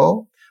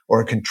placebo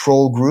or a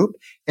control group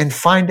and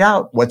find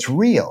out what's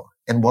real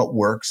and what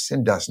works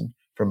and doesn't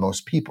for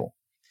most people.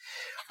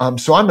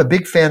 So I'm a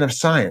big fan of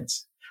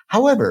science.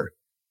 However,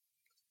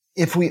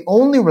 if we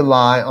only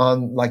rely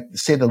on, like,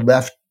 say, the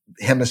left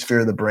hemisphere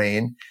of the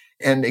brain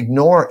and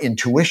ignore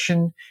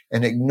intuition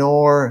and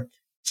ignore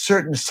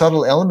certain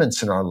subtle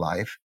elements in our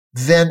life,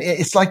 then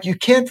it's like you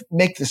can't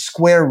make the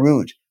square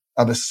root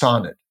of a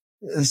sonnet.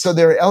 So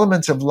there are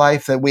elements of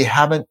life that we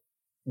haven't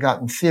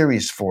gotten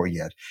theories for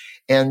yet.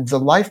 And the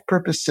life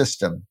purpose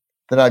system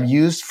that I've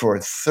used for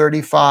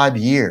 35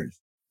 years,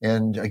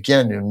 and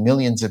again,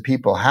 millions of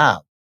people have,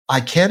 I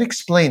can't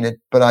explain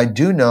it, but I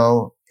do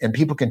know, and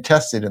people can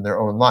test it in their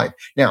own life.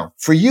 Now,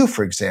 for you,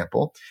 for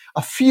example,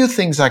 a few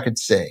things I could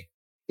say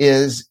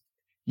is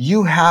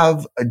you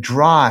have a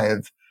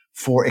drive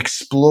for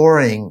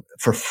exploring,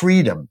 for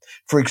freedom,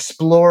 for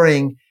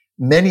exploring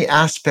many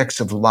aspects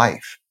of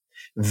life,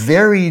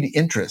 varied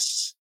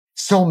interests,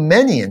 so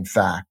many, in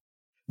fact,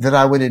 that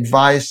I would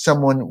advise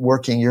someone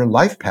working your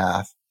life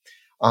path,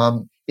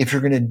 if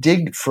you're going to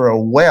dig for a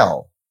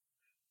well,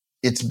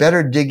 it's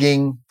better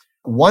digging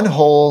one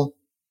hole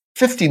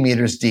 50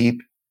 meters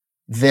deep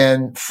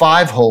than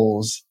 5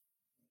 holes,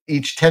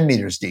 each 10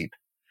 meters deep.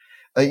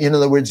 In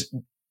other words,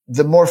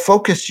 the more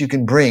focus you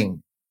can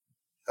bring,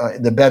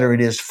 the better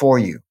it is for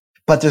you.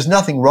 But there's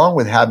nothing wrong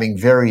with having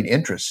varied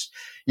interests.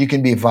 You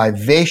can be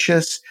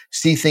vivacious,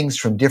 see things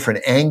from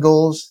different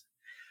angles.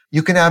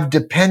 You can have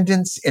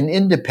dependence and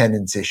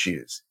independence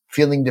issues,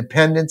 feeling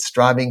dependent,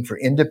 striving for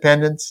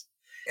independence,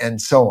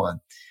 and so on.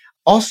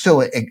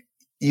 Also,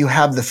 you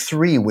have the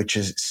 3, which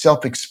is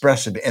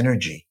self-expressive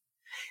energy.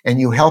 And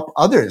you help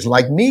others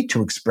like me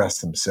to express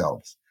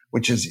themselves,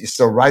 which is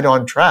so right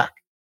on track.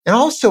 And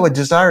also a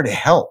desire to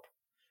help,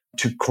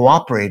 to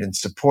cooperate and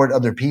support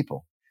other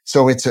people.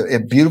 So it's a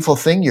beautiful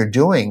thing you're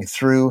doing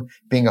through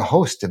being a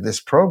host of this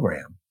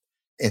program.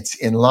 It's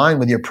in line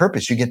with your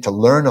purpose. You get to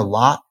learn a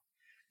lot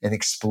and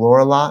explore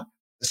a lot.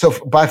 So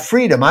by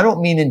freedom, I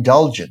don't mean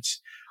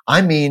indulgence.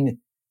 I mean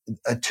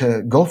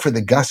to go for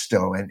the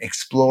gusto and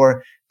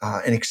explore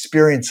and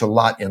experience a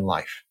lot in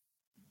life.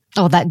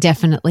 Oh, that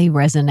definitely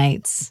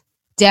resonates.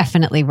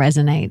 Definitely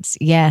resonates.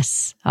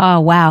 Yes. Oh,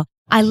 wow.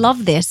 I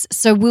love this.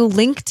 So we'll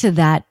link to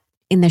that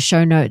in the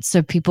show notes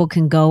so people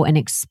can go and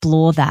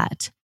explore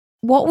that.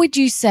 What would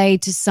you say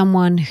to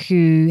someone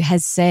who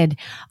has said,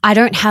 I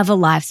don't have a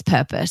life's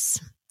purpose?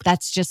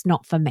 That's just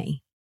not for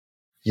me.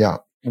 Yeah.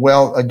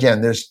 Well,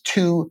 again, there's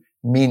 2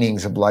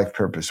 meanings of life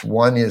purpose.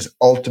 One is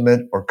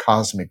ultimate or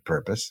cosmic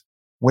purpose,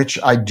 which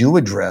I do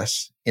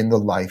address in The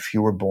Life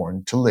You Were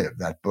Born to Live,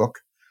 that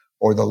book,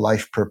 or the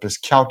Life Purpose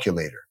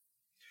Calculator.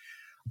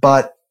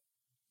 But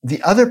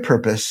the other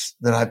purpose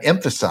that I've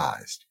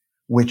emphasized,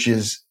 which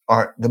is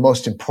the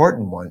most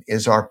important one,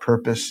 is our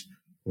purpose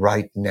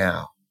right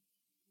now,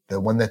 the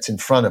one that's in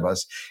front of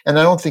us. And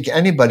I don't think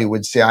anybody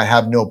would say, I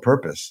have no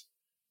purpose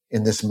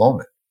in this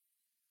moment.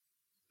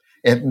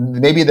 And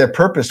maybe their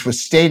purpose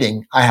was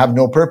stating, I have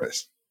no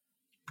purpose,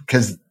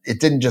 because it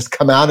didn't just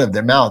come out of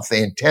their mouth.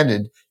 They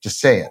intended to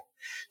say it.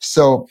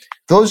 So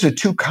those are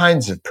 2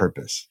 kinds of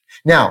purpose.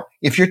 Now,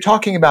 if you're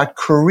talking about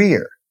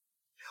career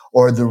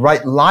or the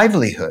right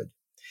livelihood,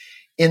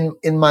 in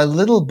my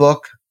little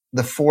book,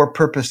 The 4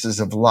 Purposes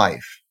of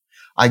Life,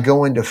 I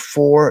go into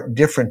 4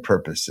 different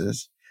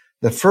purposes.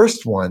 The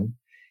first one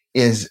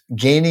is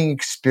gaining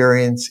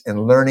experience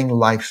and learning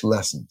life's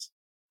lessons.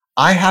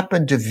 I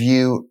happen to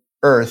view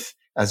Earth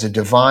as a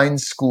divine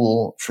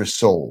school for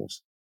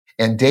souls,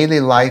 and daily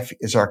life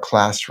is our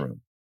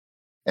classroom.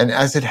 And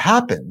as it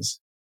happens,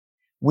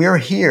 we're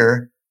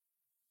here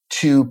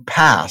to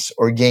pass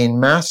or gain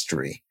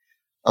mastery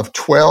of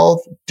 12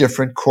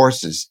 different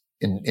courses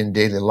in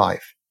daily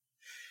life.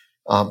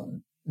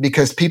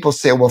 Because people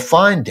say, well,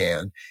 fine,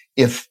 Dan,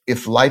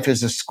 if life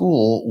is a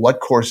school, what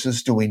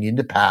courses do we need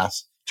to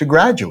pass to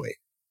graduate?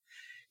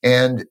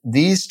 And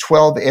these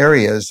 12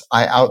 areas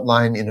I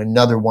outline in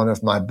another one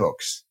of my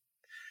books.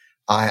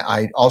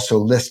 I also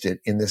list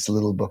it in this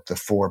little book, The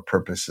 4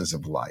 Purposes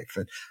of Life.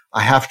 And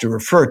I have to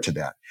refer to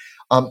that.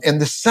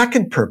 And the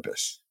second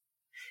purpose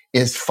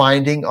is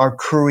finding our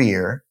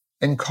career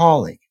and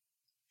calling.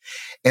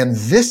 And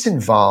this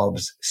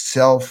involves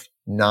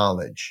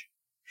self-knowledge.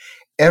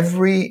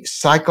 Every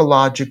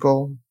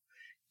psychological,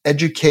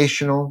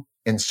 educational,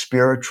 and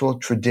spiritual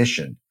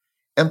tradition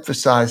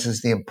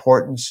emphasizes the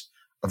importance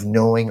of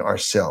knowing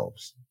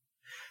ourselves.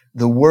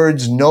 The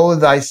words "know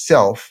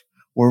thyself"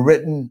 were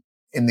written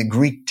in the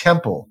Greek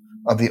temple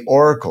of the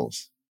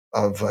oracles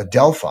of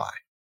Delphi.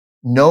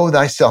 Know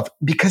thyself.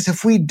 Because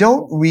if we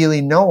don't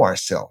really know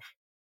ourselves,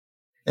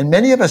 and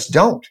many of us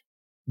don't,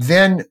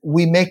 then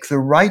we make the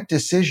right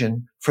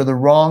decision for the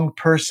wrong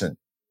person,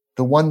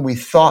 the one we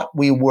thought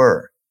we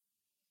were.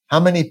 How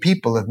many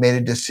people have made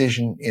a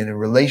decision in a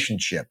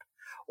relationship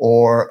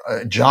or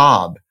a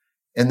job,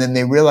 and then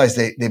they realize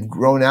they've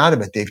grown out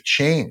of it, they've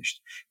changed,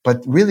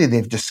 but really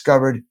they've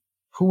discovered,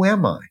 who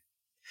am I?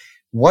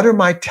 What are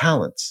my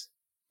talents?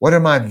 What are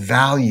my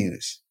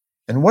values?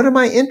 And what are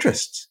my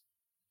interests?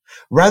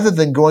 Rather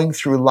than going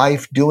through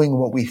life doing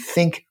what we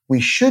think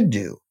we should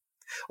do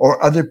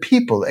or other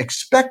people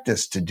expect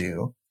us to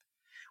do,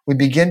 we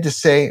begin to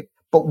say,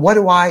 but what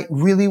do I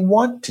really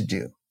want to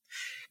do?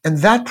 And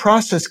that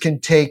process can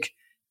take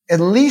at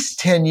least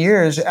 10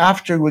 years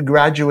after we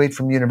graduate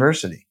from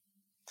university.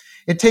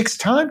 It takes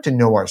time to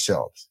know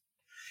ourselves.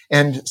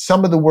 And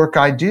some of the work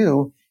I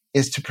do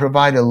is to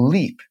provide a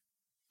leap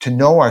to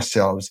know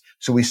ourselves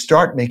so we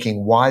start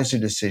making wiser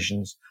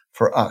decisions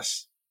for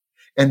us.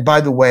 And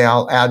by the way,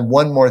 I'll add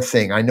one more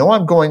thing. I know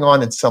I'm going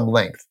on at some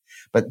length,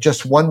 but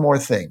just one more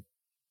thing.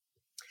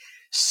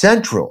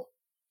 Central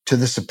to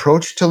this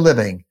approach to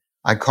living,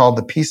 I call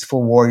the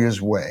Peaceful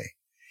Warrior's Way,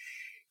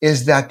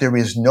 is that there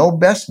is no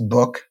best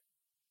book,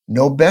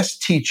 no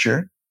best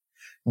teacher,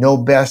 no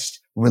best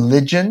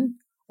religion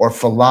or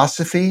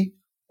philosophy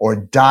or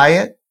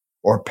diet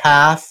or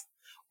path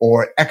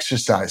or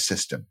exercise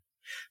system.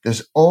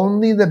 There's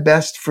only the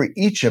best for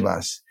each of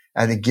us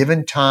at a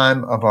given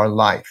time of our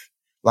life.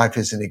 Life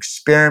is an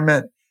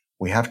experiment.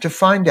 We have to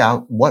find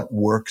out what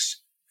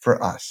works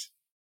for us.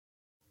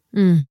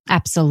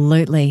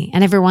 Absolutely.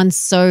 And everyone's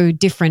so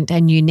different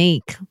and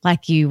unique,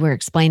 like you were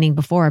explaining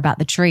before about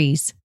the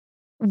trees.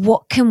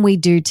 What can we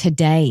do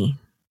today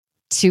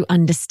to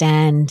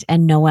understand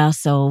and know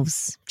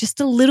ourselves just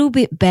a little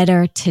bit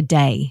better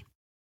today?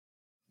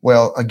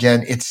 Well,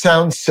 again, it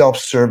sounds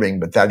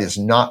self-serving, but that is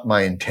not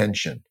my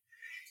intention.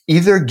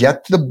 Either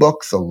get the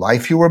book, The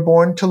Life You Were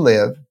Born to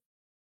Live,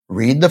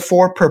 read The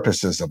Four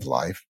Purposes of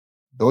Life,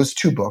 those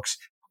two books,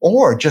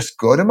 or just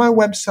go to my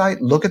website,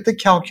 look at the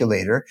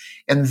calculator,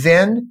 and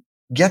then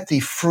get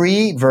the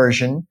free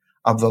version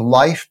of the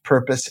Life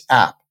Purpose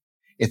app.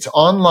 It's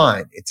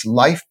online. It's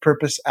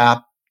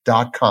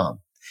lifepurposeapp.com.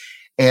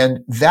 And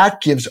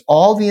that gives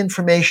all the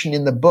information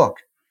in the book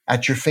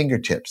at your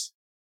fingertips.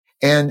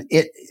 And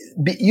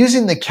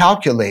using the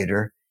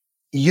calculator,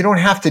 you don't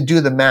have to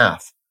do the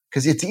math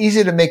because it's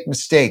easy to make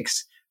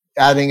mistakes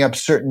adding up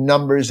certain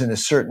numbers in a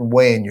certain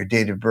way in your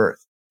date of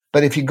birth.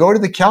 But if you go to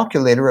the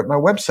calculator at my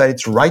website,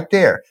 it's right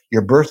there,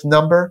 your birth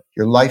number,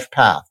 your life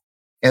path.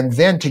 And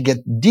then to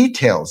get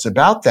details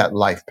about that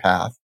life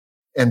path,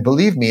 and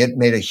believe me, it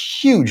made a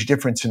huge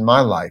difference in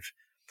my life.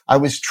 I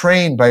was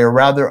trained by a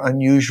rather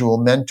unusual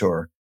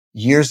mentor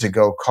years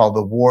ago called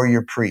the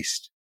Warrior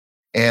Priest.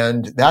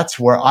 And that's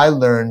where I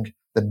learned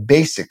the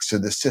basics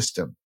of the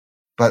system.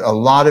 But a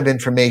lot of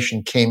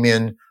information came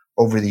in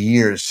over the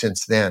years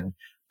since then,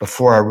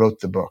 before I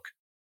wrote the book.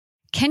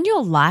 Can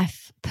your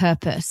life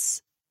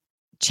purpose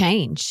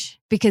change?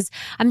 Because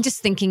I'm just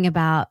thinking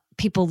about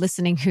people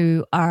listening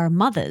who are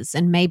mothers,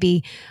 and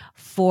maybe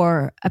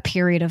for a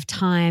period of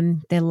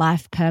time, their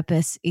life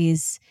purpose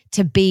is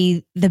to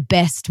be the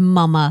best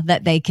mama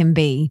that they can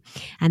be.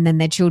 And then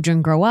their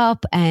children grow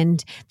up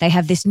and they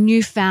have this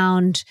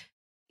newfound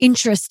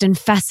interest and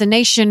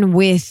fascination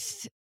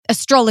with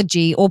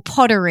astrology or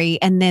pottery,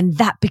 and then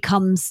that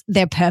becomes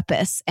their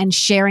purpose and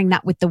sharing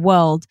that with the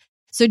world.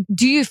 So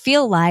do you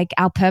feel like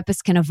our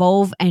purpose can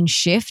evolve and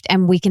shift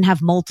and we can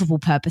have multiple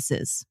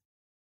purposes?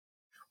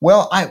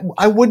 Well,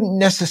 I wouldn't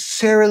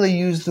necessarily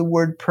use the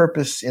word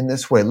purpose in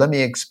this way. Let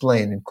me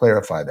explain and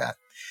clarify that.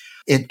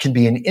 It can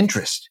be an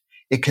interest.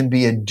 It can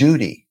be a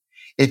duty.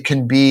 It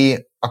can be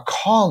a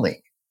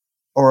calling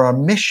or a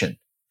mission.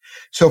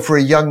 So for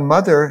a young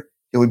mother,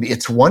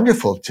 it's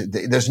wonderful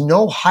there's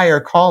no higher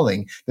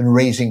calling than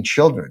raising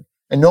children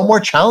and no more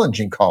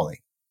challenging calling.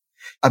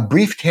 A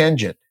brief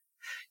tangent.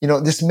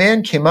 This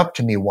man came up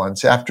to me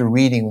once after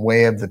reading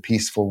Way of the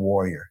Peaceful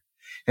Warrior.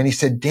 And he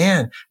said,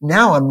 Dan,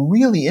 now I'm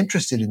really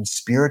interested in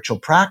spiritual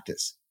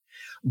practice,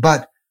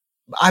 but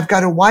I've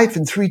got a wife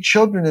and 3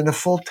 children and a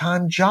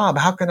full-time job.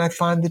 How can I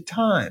find the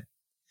time?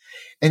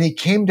 And he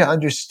came to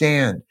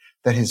understand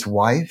that his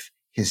wife,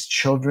 his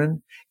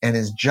children, and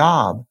his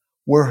job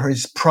were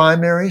his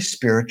primary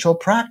spiritual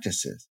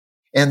practices.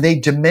 And they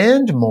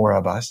demand more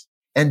of us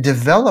and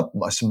develop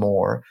us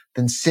more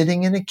than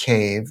sitting in a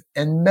cave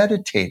and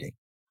meditating.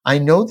 I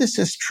know this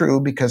is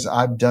true because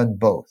I've done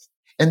both.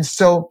 And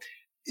so,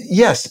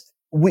 yes,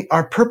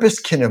 our purpose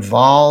can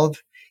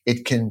evolve,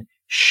 it can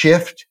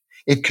shift,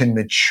 it can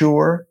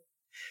mature,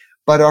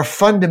 but our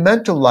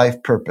fundamental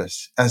life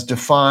purpose, as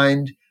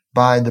defined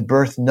by the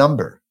birth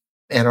number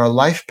and our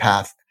life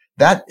path,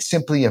 that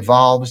simply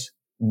evolves,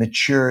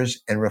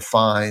 matures, and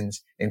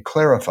refines and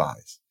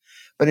clarifies.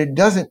 but it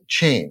doesn't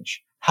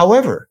change.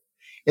 However,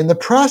 in the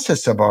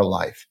process of our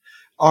life,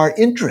 our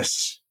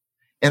interests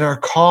and our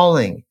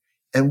calling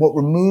and what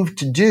we're moved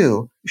to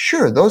do,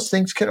 sure, those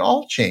things can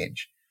all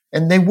change,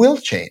 and they will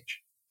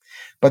change.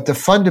 But the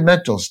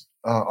fundamentals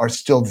are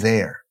still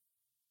there.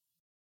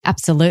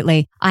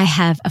 Absolutely. I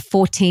have a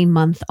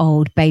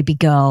 14-month-old baby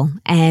girl,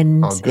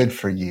 and oh, good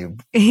for you.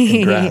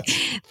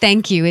 Congrats.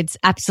 Thank you. It's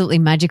absolutely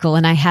magical.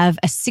 And I have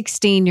a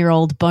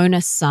 16-year-old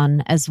bonus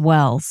son as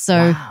well.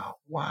 So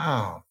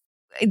Wow.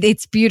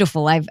 It's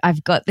beautiful.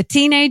 I've got the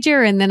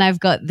teenager and then I've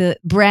got the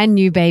brand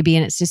new baby,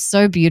 and it's just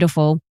so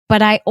beautiful.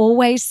 But I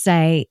always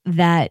say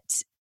that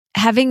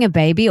having a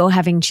baby or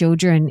having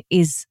children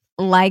is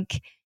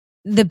like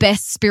the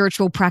best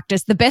spiritual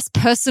practice, the best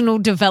personal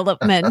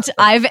development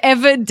I've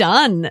ever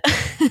done.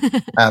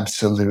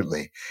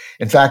 Absolutely.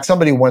 In fact,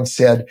 somebody once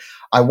said,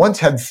 I once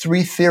had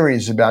 3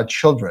 theories about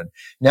children.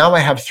 Now I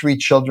have 3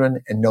 children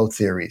and no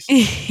theories.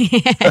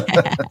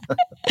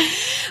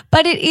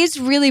 But it is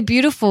really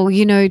beautiful,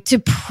 to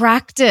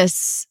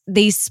practice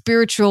these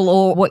spiritual,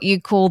 or what you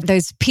call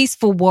those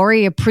peaceful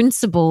warrior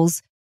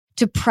principles,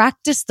 to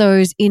practice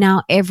those in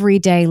our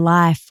everyday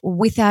life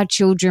with our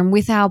children,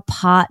 with our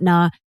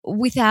partner,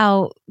 with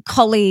our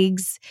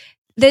colleagues.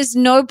 There's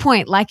no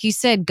point, like you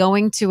said,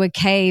 going to a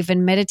cave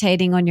and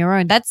meditating on your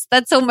own.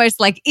 That's almost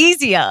like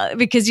easier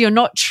because you're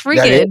not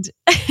triggered.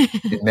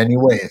 In many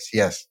ways,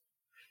 yes,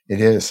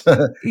 it is.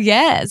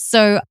 Yeah.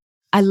 So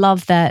I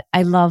love that.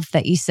 I love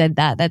that you said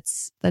that.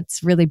 That's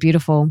really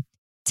beautiful.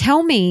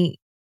 Tell me,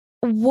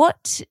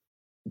 what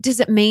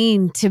does it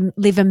mean to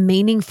live a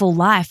meaningful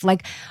life?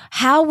 Like,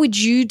 how would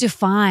you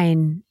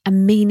define a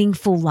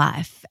meaningful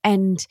life,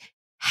 and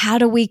how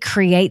do we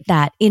create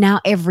that in our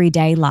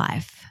everyday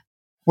life?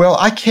 Well,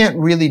 I can't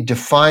really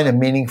define a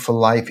meaningful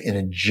life in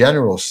a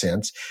general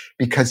sense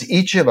because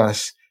each of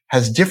us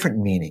has different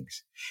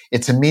meanings.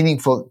 It's a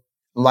meaningful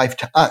life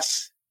to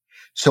us.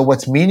 So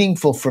what's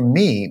meaningful for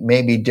me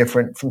may be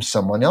different from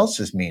someone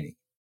else's meaning.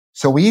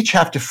 So we each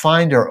have to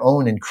find our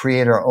own and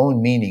create our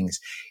own meanings.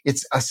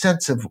 It's a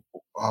sense of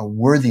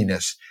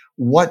worthiness.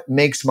 What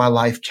makes my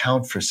life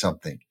count for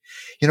something?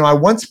 I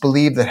once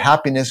believed that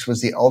happiness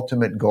was the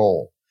ultimate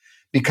goal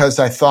because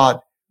I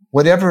thought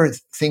whatever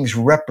things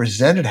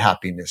represented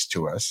happiness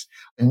to us,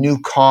 a new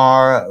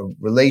car, a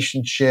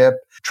relationship,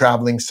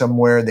 traveling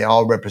somewhere, they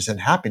all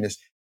represent happiness.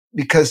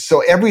 Because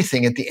so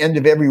everything at the end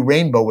of every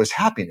rainbow was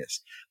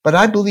happiness. But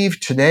I believe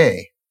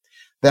today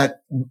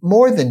that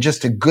more than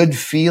just a good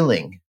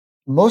feeling,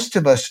 most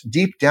of us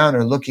deep down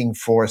are looking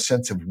for a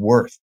sense of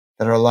worth,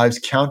 that our lives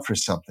count for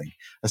something,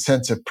 a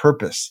sense of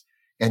purpose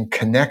and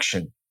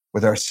connection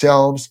with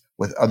ourselves,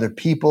 with other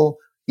people,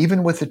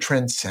 even with the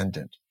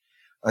transcendent,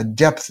 a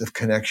depth of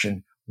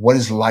connection. What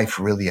is life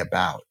really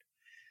about?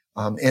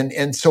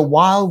 And so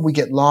while we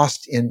get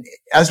lost in,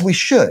 as we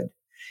should,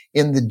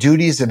 in the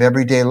duties of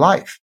everyday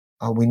life,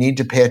 we need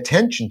to pay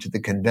attention to the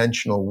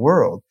conventional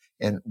world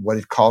and what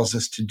it calls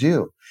us to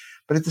do.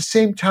 But at the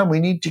same time, we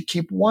need to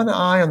keep one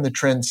eye on the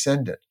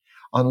transcendent,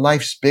 on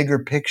life's bigger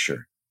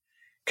picture,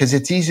 because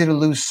it's easy to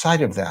lose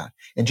sight of that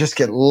and just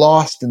get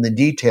lost in the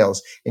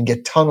details and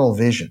get tunnel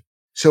vision.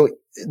 So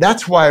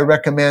that's why I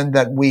recommend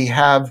that we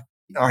have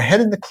our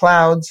head in the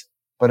clouds,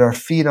 but our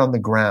feet on the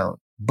ground,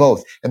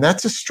 both. And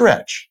that's a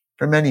stretch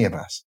for many of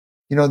us.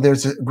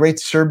 There's a great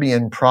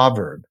Serbian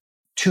proverb.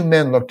 2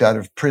 men looked out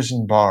of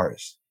prison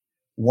bars.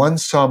 One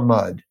saw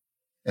mud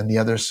and the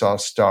other saw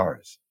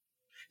stars.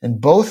 And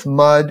both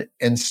mud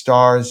and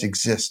stars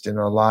exist in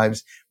our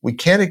lives. We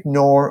can't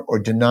ignore or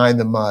deny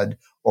the mud,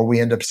 or we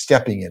end up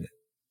stepping in it.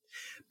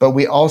 But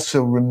we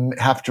also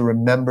have to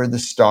remember the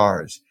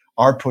stars,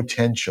 our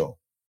potential.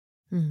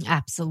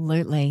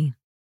 Absolutely.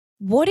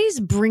 What is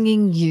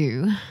bringing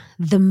you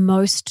the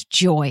most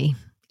joy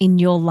in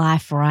your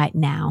life right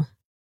now?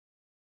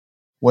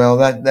 Well,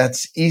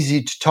 that's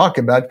easy to talk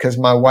about because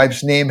my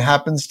wife's name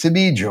happens to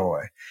be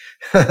Joy.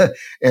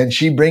 And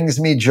she brings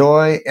me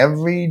joy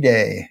every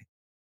day.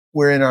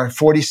 We're in our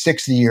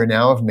 46th year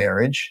now of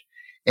marriage.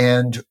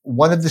 And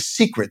one of the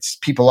secrets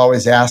people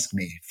always ask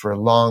me for a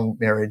long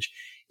marriage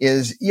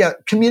is,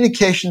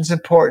 communication's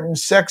important,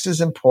 sex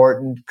is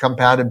important,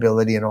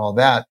 compatibility and all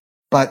that.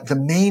 But the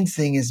main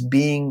thing is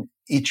being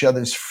each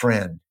other's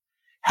friend,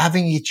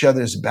 having each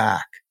other's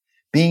back,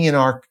 being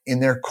in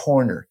their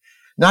corner,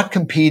 not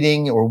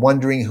competing or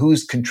wondering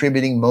who's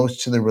contributing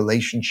most to the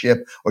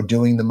relationship or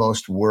doing the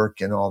most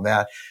work and all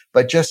that,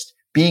 but just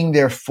being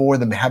there for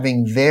them,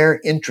 having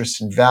their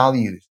interests and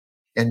values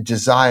and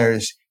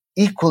desires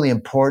equally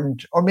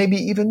important, or maybe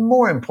even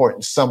more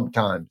important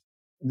sometimes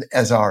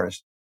as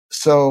ours.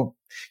 So,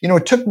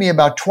 it took me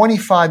about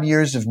 25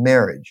 years of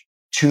marriage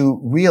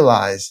to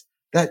realize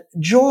that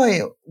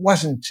Joy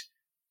wasn't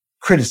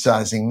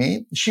criticizing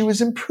me. She was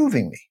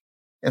improving me.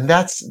 And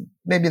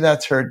maybe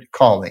that's her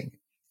calling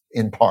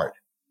in part.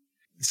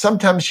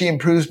 Sometimes she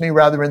improves me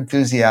rather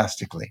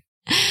enthusiastically.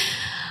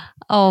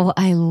 Oh,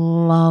 I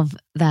love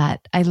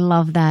that. I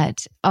love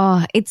that.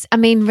 Oh,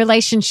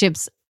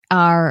 relationships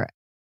are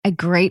a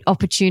great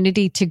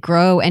opportunity to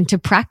grow and to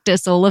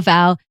practice all of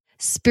our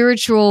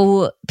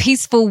spiritual,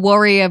 peaceful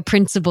warrior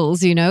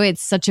principles.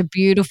 It's such a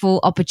beautiful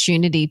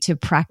opportunity to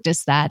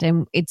practice that.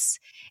 And it's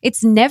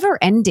never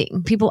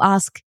ending. People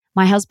ask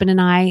my husband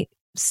and I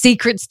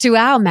secrets to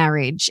our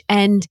marriage.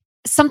 And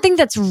something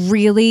that's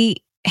really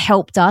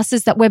helped us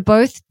is that we're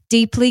both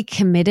deeply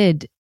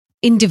committed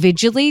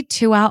individually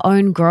to our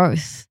own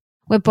growth.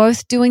 We're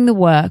both doing the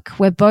work.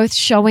 We're both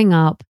showing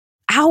up.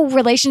 Our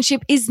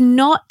relationship is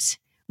not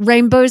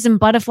rainbows and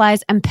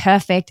butterflies and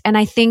perfect. And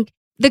I think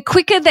the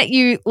quicker that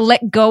you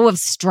let go of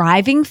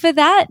striving for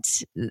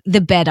that,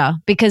 the better,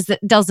 because it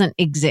doesn't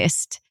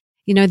exist.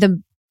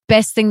 The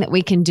best thing that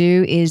we can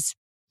do is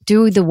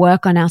do the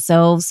work on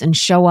ourselves and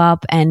show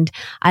up. And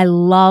I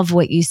love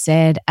what you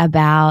said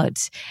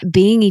about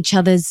being each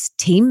other's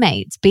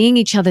teammates, being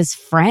each other's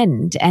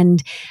friend,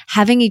 and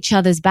having each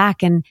other's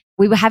back. And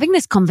we were having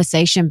this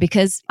conversation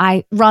because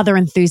I rather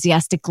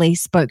enthusiastically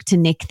spoke to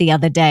Nick the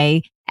other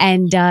day,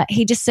 and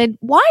he just said,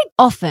 why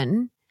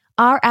often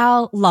are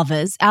our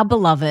lovers, our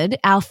beloved,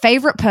 our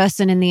favorite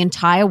person in the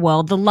entire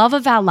world, the love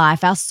of our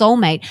life, our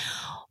soulmate,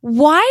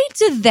 why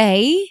do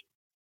they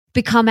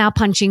become our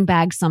punching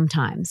bag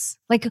sometimes?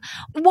 Like,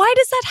 why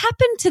does that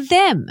happen to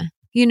them?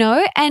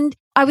 And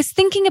I was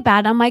thinking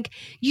about it, I'm like,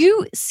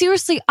 you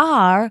seriously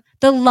are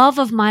the love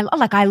of my life.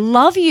 Like, I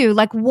love you.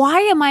 Like,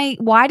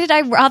 why did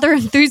I rather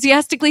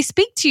enthusiastically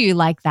speak to you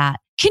like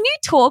that? Can you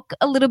talk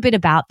a little bit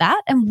about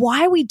that and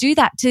why we do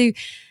that to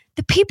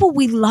the people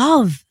we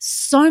love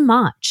so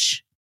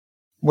much?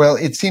 Well,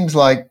 it seems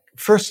like,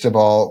 first of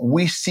all,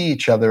 we see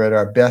each other at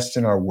our best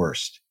and our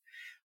worst.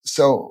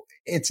 So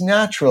it's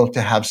natural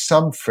to have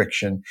some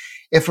friction.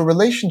 If a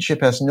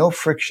relationship has no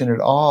friction at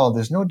all,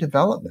 there's no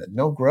development,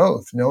 no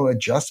growth, no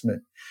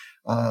adjustment,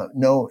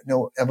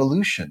 no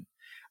evolution.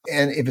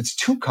 And if it's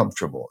too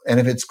comfortable, and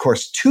if it's, of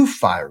course, too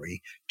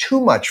fiery,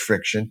 too much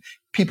friction,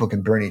 people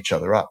can burn each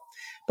other up.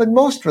 But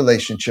most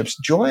relationships,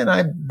 Joy and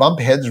I bump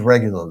heads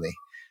regularly.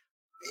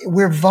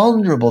 We're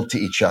vulnerable to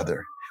each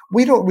other.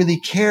 We don't really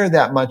care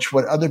that much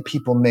what other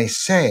people may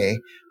say,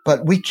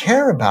 but we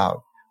care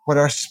about what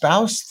our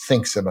spouse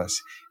thinks of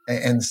us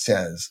and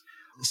says.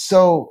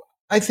 So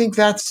I think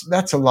that's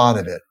a lot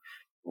of it.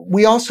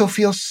 We also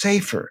feel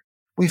safer.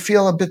 We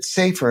feel a bit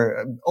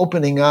safer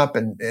opening up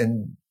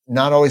and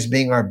not always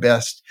being our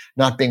best,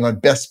 not being on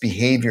best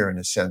behavior in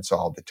a sense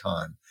all the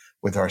time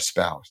with our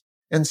spouse.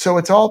 And so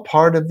it's all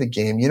part of the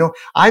game.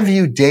 I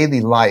view daily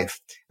life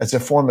as a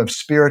form of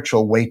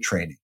spiritual weight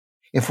training.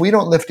 If we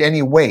don't lift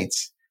any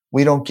weights,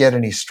 we don't get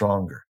any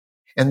stronger.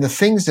 And the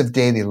things of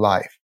daily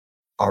life,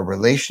 our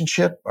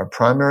relationship, our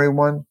primary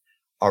one,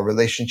 our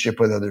relationship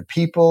with other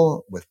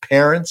people, with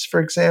parents, for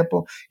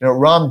example.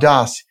 Ram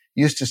Dass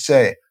used to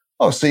say,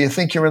 oh, so you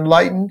think you're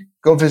enlightened?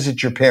 Go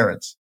visit your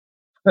parents.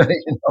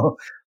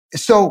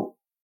 So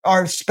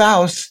our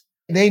spouse,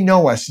 they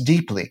know us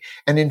deeply.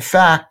 And in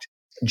fact,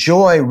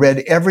 Joy read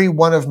every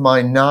one of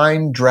my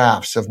 9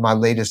 drafts of my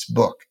latest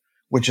book,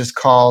 which is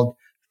called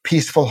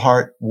Peaceful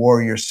Heart,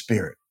 Warrior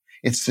Spirit.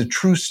 It's the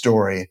true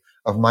story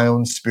of my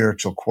own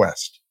spiritual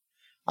quest.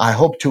 I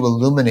hope to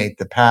illuminate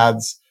the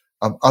paths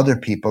of other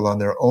people on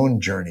their own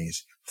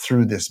journeys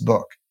through this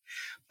book.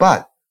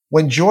 But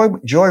when Joy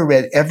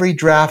read every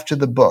draft of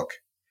the book,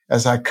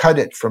 as I cut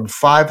it from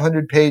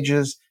 500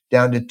 pages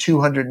down to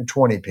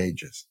 220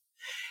 pages,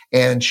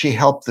 and she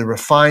helped the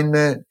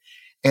refinement,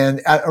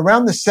 and at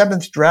around the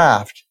 7th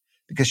draft,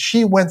 because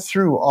she went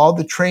through all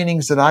the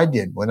trainings that I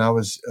did when I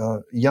was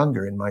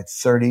younger, in my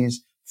 30s,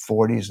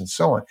 40s, and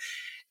so on.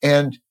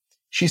 And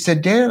she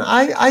said, Dan,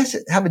 I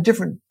have a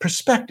different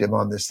perspective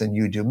on this than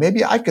you do.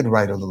 Maybe I could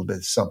write a little bit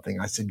of something.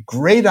 I said,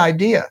 great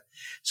idea.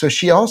 So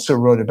she also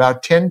wrote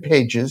about 10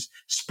 pages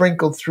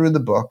sprinkled through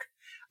the book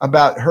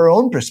about her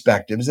own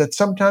perspectives that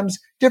sometimes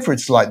differed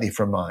slightly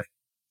from mine.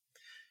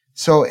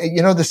 So,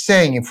 the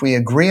saying, if we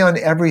agree on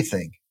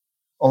everything,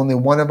 only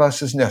one of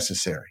us is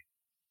necessary.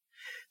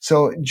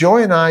 So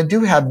Joy and I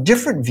do have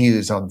different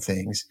views on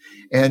things.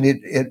 And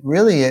it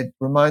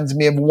reminds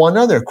me of one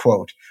other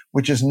quote,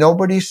 which is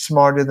nobody's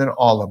smarter than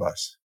all of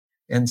us.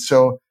 And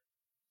so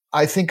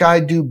I think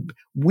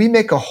we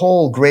make a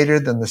whole greater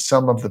than the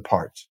sum of the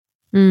parts.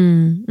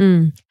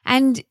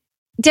 And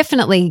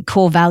definitely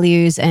core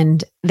values,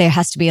 and there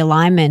has to be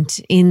alignment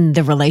in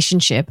the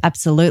relationship.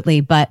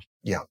 Absolutely. But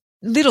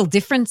little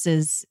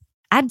differences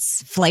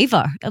adds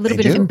flavor, a little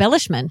bit of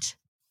embellishment.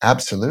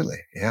 Absolutely.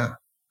 Yeah,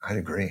 I'd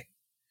agree.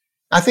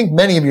 I think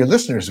many of your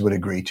listeners would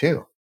agree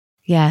too.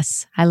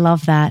 Yes, I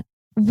love that.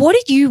 What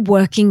are you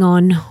working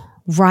on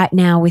right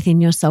now within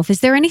yourself? Is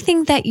there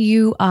anything that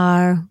you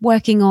are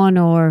working on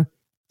or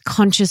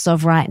conscious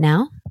of right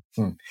now?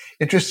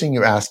 Interesting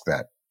you ask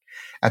that.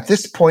 At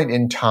this point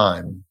in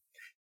time,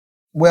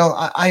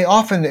 well, I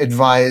often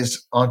advise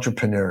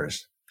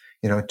entrepreneurs,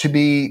 to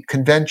be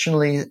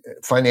conventionally,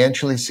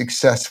 financially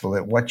successful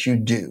at what you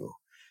do.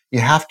 You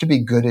have to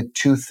be good at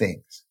 2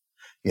 things.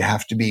 You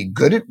have to be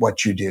good at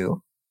what you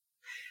do.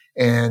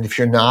 And if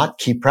you're not,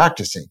 keep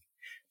practicing.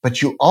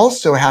 But you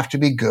also have to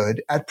be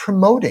good at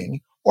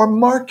promoting or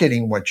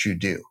marketing what you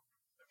do.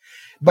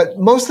 But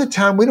most of the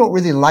time, we don't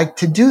really like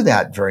to do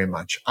that very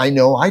much. I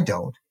know I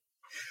don't.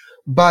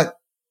 But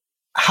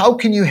how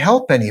can you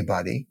help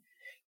anybody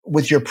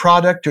with your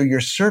product or your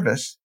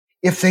service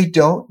if they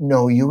don't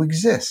know you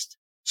exist?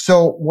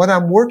 So what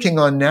I'm working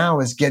on now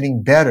is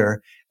getting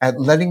better at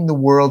letting the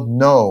world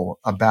know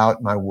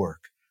about my work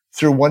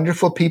through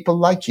wonderful people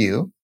like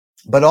you.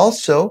 But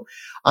also,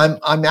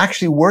 I'm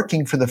actually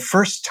working for the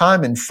first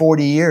time in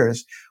 40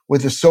 years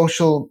with a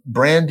social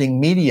branding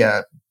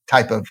media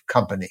type of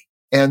company.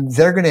 And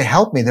they're going to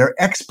help me. They're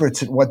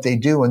experts at what they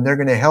do, and they're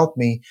going to help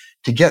me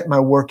to get my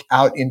work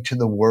out into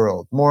the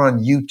world, more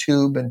on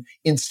YouTube and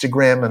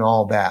Instagram and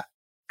all that,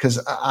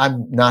 because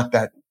I'm not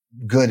that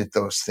good at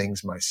those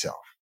things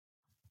myself.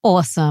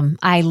 Awesome.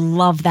 I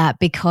love that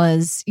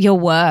because your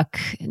work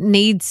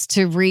needs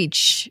to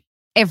reach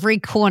every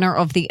corner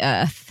of the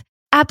earth.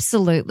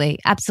 Absolutely.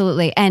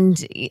 Absolutely.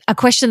 And a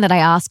question that I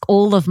ask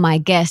all of my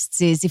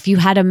guests is, if you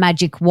had a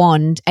magic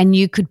wand and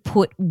you could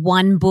put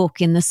one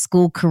book in the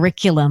school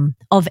curriculum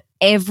of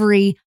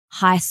every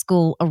high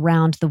school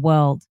around the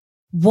world,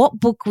 what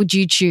book would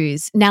you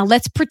choose? Now,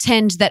 let's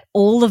pretend that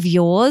all of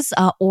yours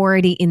are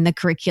already in the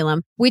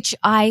curriculum, which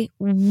I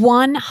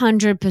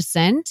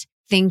 100%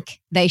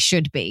 think they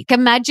should be.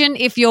 Imagine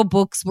if your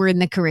books were in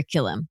the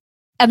curriculum.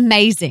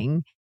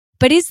 Amazing.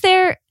 But is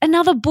there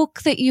another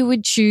book that you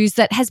would choose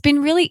that has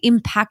been really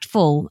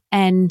impactful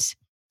and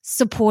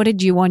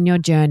supported you on your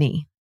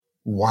journey?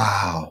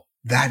 Wow,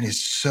 that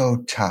is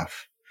so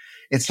tough.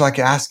 It's like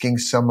asking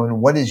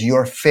someone, what is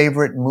your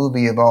favorite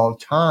movie of all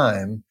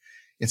time?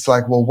 It's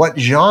like, well, what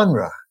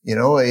genre?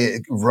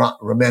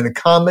 Romantic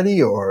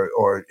comedy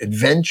or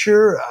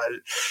adventure?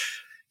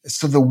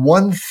 So the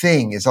one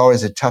thing is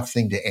always a tough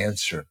thing to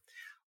answer.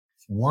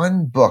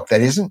 One book that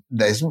isn't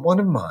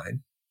one of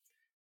mine.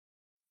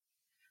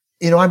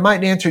 I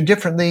might answer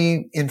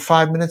differently in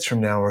 5 minutes from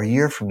now or a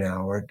year from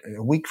now or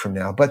a week from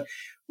now. But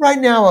right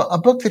now, a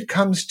book that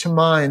comes to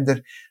mind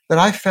that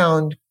I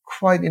found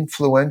quite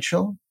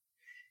influential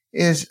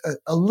is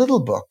a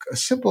little book, a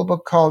simple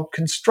book called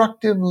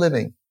Constructive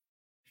Living,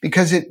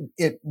 because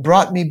it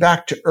brought me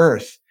back to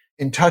earth,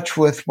 in touch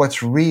with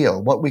what's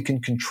real, what we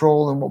can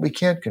control and what we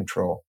can't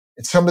control.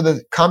 And some of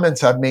the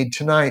comments I've made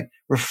tonight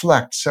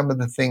reflect some of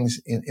the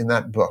things in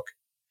that book.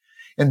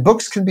 And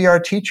books can be our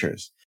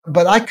teachers.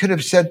 But I could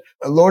have said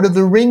a Lord of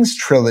the Rings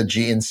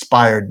trilogy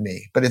inspired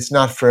me, but it's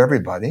not for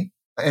everybody.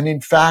 And in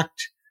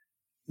fact,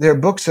 there are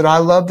books that I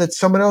love that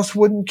someone else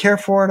wouldn't care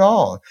for at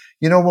all.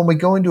 When we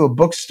go into a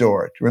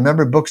bookstore,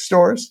 remember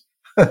bookstores?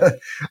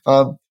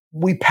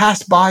 We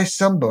pass by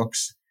some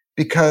books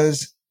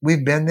because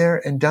we've been there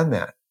and done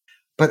that.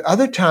 But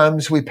other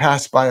times we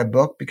pass by a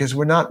book because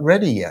we're not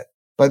ready yet.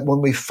 But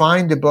when we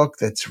find a book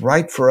that's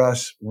right for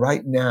us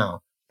right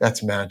now,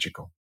 that's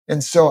magical.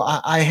 And so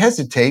I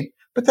hesitate,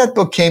 but that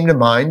book came to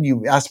mind.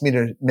 You asked me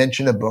to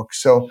mention a book.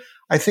 So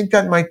I think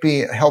that might be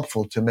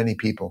helpful to many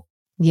people.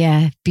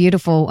 Yeah,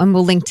 beautiful. And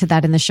we'll link to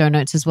that in the show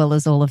notes, as well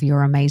as all of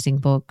your amazing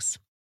books.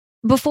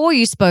 Before,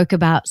 you spoke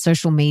about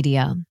social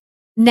media.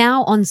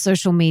 Now on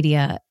social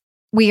media,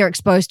 we are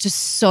exposed to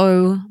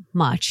so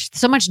much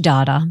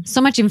data, so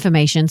much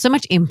information, so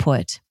much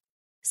input.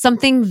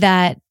 Something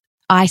that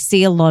I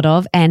see a lot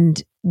of,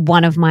 and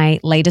one of my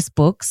latest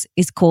books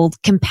is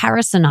called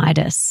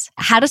Comparisonitis: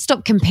 How to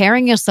Stop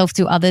Comparing Yourself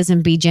to Others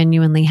and Be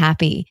Genuinely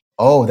Happy.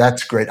 Oh,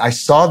 that's great. I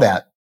saw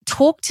that.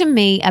 Talk to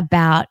me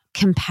about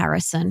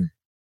comparison.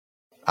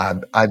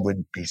 I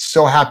would be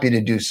so happy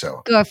to do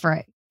so. Go for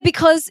it.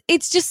 Because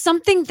it's just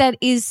something that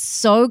is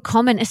so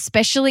common,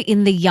 especially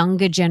in the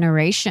younger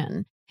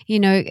generation.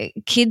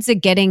 Kids are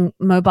getting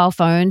mobile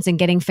phones and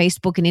getting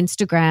Facebook and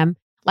Instagram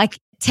like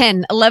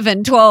 10,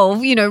 11,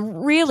 12,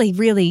 really,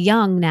 really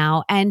young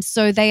now. And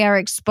so they are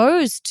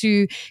exposed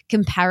to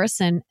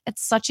comparison at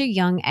such a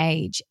young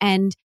age.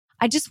 And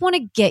I just want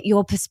to get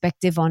your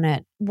perspective on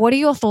it. What are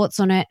your thoughts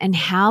on it, and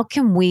how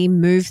can we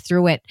move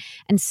through it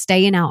and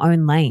stay in our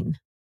own lane?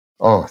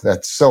 Oh,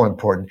 that's so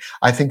important.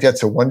 I think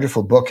that's a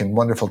wonderful book and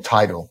wonderful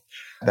title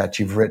that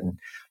you've written.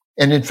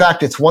 And in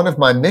fact, it's one of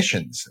my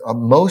missions.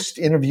 Most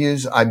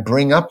interviews, I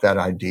bring up that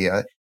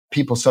idea.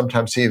 People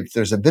sometimes say, if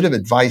there's a bit of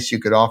advice you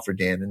could offer,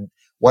 Dan, and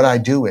what I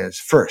do is,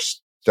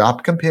 first,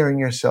 stop comparing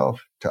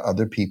yourself to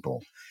other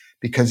people.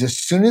 Because as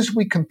soon as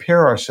we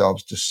compare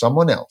ourselves to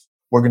someone else,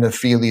 we're going to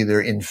feel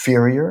either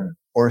inferior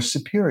or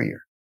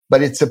superior.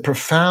 But it's a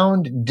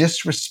profound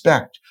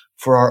disrespect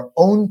for our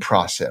own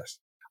process.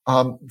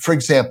 For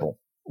example,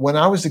 when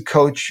I was a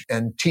coach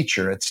and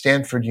teacher at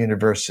Stanford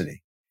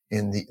University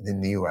in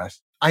the US,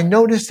 I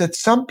noticed that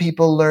some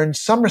people learned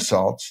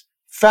somersaults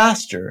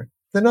faster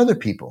than other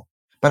people.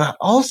 But I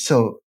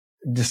also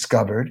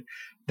discovered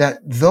that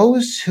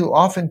those who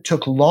often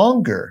took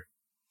longer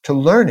to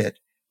learn it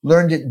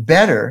learned it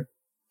better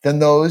than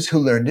those who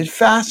learned it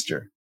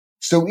faster.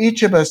 So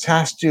each of us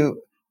has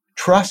to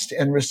trust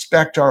and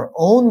respect our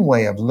own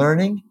way of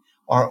learning,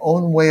 our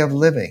own way of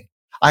living.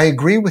 I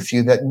agree with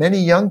you that many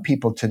young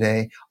people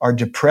today are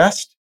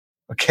depressed,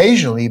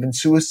 occasionally even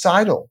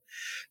suicidal,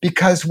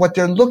 because what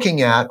they're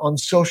looking at on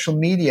social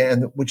media,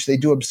 and which they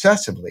do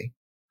obsessively,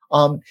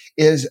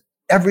 is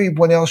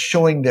everyone else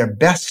showing their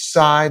best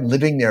side,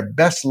 living their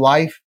best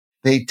life.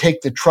 They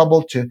take the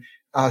trouble to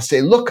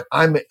say, look,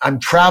 I'm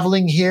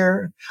traveling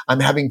here. I'm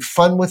having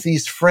fun with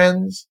these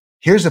friends.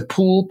 Here's a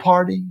pool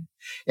party.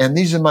 And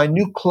these are my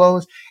new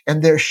clothes.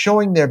 And they're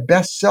showing their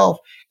best self.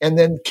 And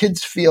then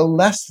kids feel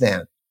less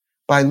than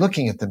by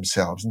looking at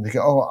themselves. And they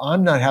go, oh,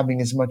 I'm not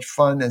having as much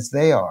fun as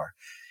they are.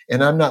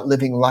 And I'm not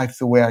living life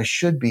the way I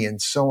should be,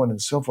 and so on and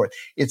so forth.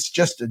 It's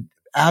just an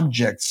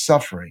abject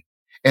suffering.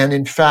 And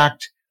in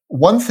fact,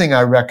 one thing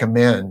I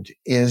recommend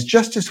is,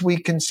 just as we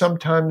can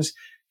sometimes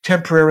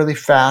temporarily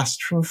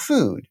fast from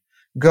food,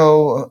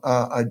 go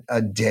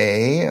a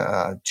day,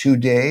 2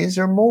 days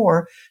or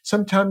more,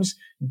 sometimes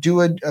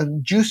do a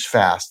juice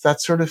fast,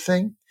 that sort of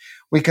thing.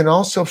 We can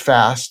also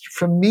fast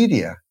from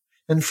media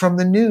and from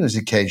the news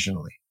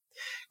occasionally.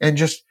 And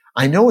just,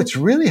 I know it's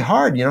really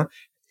hard,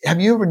 Have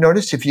you ever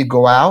noticed if you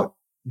go out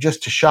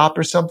just to shop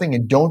or something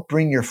and don't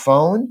bring your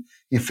phone,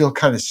 you feel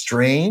kind of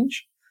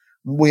strange?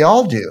 We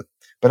all do.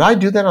 But I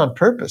do that on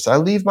purpose. I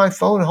leave my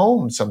phone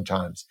home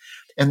sometimes.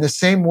 And the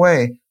same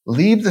way,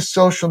 leave the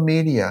social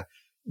media.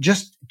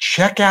 Just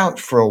check out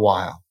for a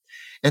while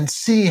and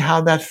see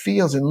how that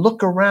feels, and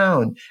look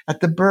around at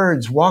the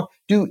birds,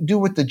 do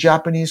what the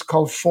Japanese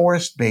call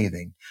forest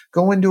bathing.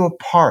 Go into a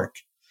park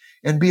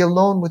and be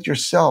alone with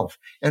yourself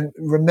and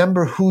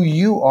remember who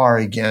you are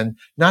again,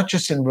 not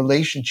just in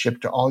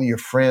relationship to all your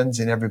friends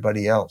and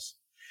everybody else.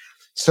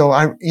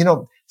 So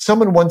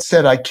someone once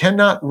said, I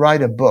cannot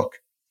write a book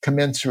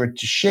commensurate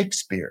to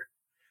Shakespeare,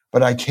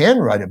 but I can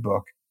write a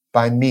book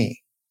by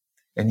me.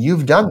 And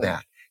you've done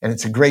that. And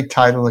it's a great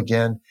title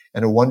again,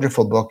 and a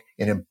wonderful book,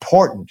 an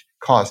important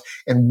cause.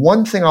 And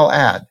one thing I'll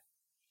add,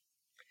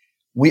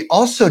 we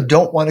also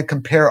don't want to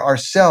compare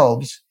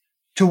ourselves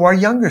to our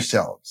younger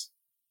selves.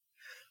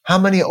 How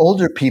many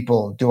older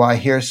people do I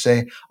hear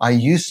say, I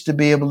used to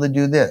be able to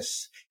do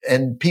this?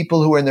 And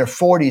people who are in their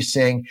 40s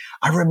saying,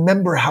 I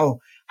remember how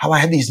I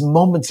had these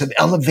moments of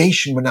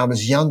elevation when I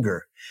was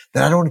younger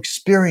that I don't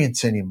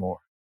experience anymore.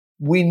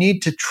 We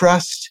need to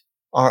trust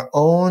our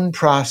own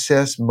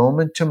process,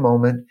 moment to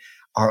moment,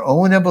 our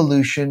own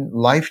evolution,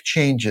 life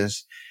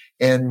changes,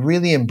 and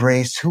really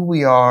embrace who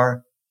we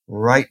are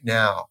right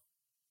now.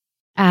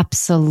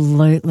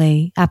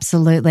 Absolutely.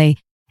 Absolutely.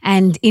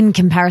 And in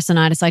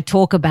Comparisonitis, I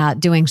talk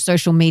about doing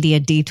social media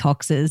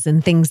detoxes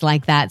and things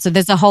like that. So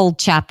there's a whole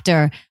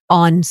chapter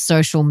on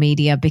social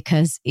media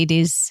because it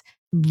is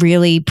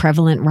really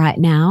prevalent right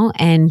now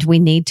and we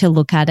need to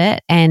look at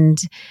it. And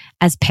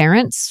as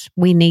parents,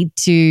 we need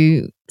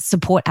to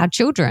support our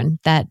children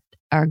that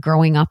are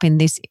growing up in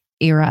this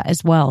era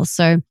as well.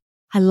 So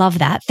I love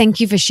that. Thank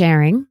you for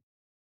sharing.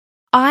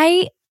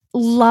 I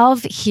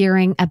love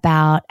hearing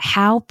about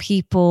how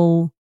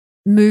people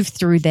move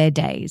through their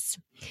days.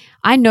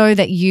 I know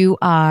that you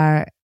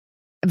are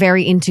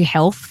very into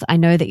health. I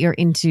know that you're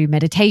into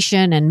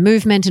meditation and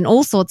movement and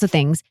all sorts of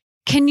things.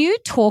 Can you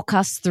talk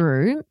us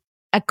through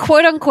a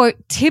quote unquote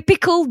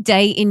typical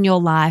day in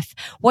your life?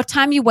 What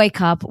time you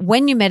wake up,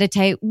 when you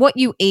meditate, what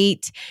you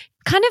eat,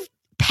 kind of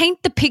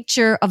paint the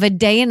picture of a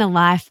day in the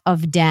life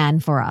of Dan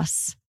for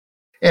us.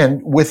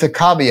 And with the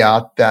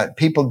caveat that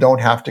people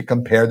don't have to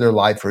compare their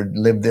life or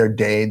live their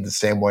day the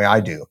same way I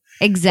do.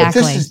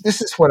 Exactly. But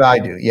this is what I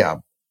do. Yeah.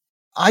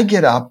 I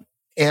get up,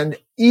 and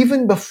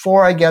even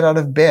before I get out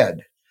of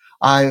bed,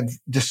 I've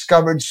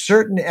discovered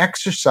certain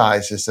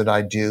exercises that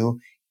I do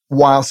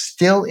while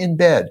still in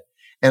bed.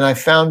 And I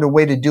found a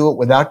way to do it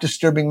without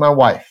disturbing my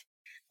wife.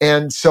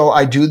 And so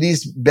I do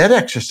these bed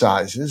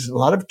exercises, a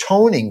lot of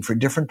toning for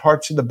different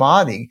parts of the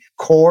body,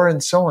 core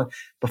and so on,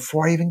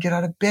 before I even get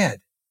out of bed.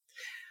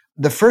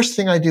 The first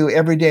thing I do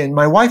every day, and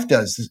my wife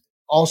does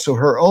also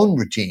her own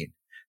routine,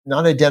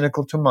 not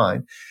identical to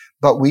mine,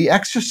 but we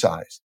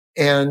exercise.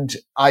 And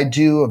I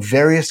do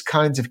various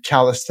kinds of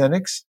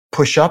calisthenics,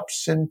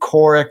 push-ups and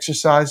core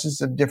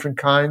exercises of different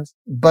kinds.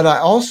 But I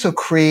also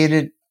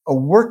created a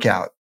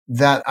workout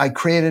that I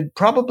created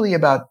probably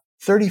about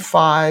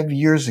 35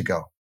 years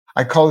ago.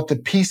 I call it the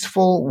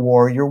Peaceful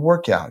Warrior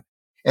Workout.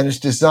 And it's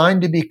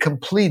designed to be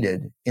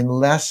completed in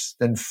less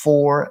than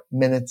 4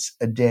 minutes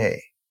a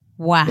day.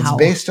 Wow. It's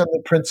based on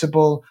the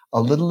principle,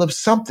 a little of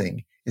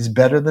something is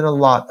better than a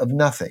lot of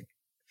nothing.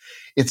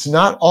 It's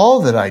not all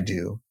that I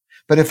do,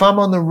 but if I'm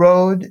on the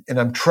road and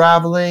I'm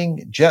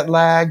traveling, jet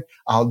lagged,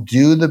 I'll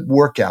do the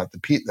workout, the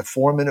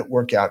 4-minute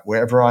workout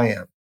wherever I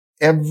am,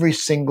 every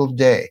single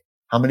day.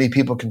 How many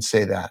people can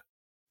say that?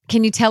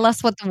 Can you tell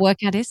us what the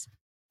workout is?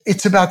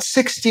 It's about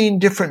 16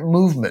 different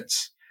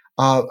movements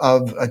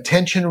of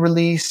tension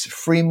release,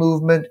 free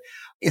movement.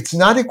 It's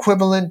not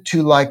equivalent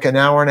to like an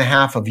hour and a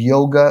half of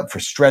yoga for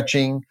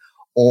stretching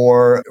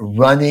or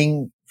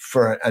running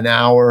for an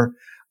hour.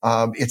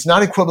 It's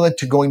not equivalent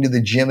to going to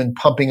the gym and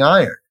pumping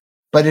iron,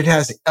 but it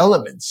has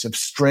elements of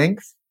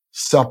strength,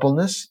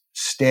 suppleness,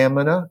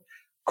 stamina,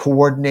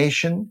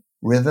 coordination,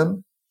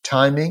 rhythm,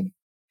 timing,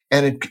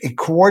 and it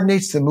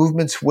coordinates the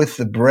movements with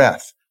the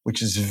breath,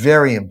 which is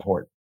very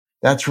important.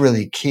 That's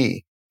really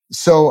key.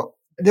 So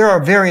there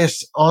are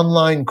various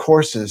online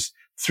courses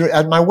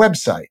at my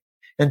website.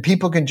 And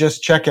people can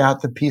just check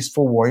out the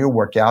Peaceful Warrior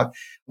workout,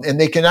 and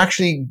they can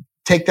actually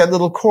take that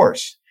little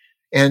course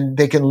and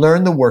they can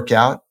learn the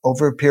workout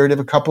over a period of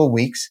a couple of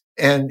weeks.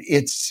 And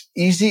it's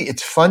easy.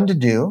 It's fun to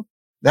do.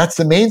 That's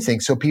the main thing.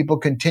 So people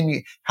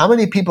continue. How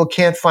many people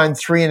can't find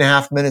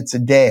 3.5 minutes a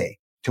day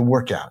to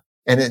work out?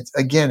 And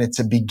it's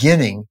a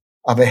beginning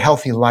of a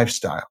healthy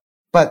lifestyle.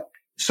 But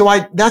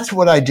that's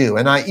what I do.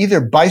 And I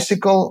either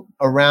bicycle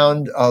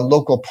around a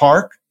local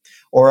park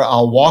or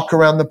I'll walk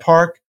around the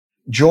park.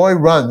 Joy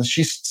runs.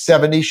 She's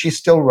 70. She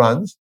still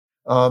runs.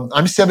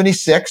 I'm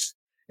 76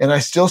 and I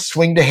still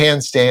swing to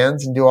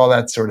handstands and do all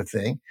that sort of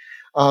thing.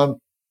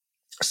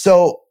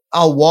 So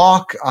I'll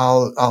walk,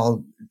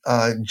 I'll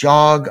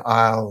jog,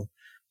 I'll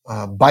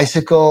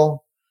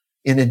bicycle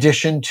in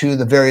addition to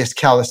the various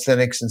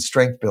calisthenics and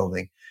strength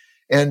building.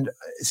 And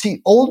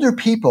see, older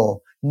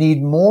people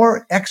need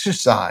more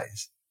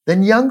exercise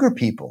than younger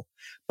people,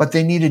 but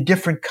they need a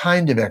different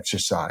kind of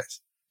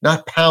exercise,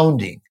 not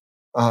pounding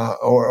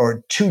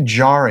or too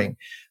jarring,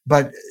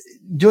 but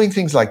doing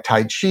things like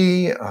Tai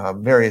Chi,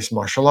 various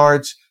martial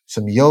arts,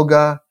 some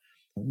yoga.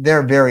 There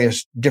are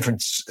various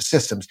different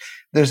systems.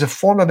 There's a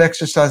form of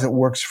exercise that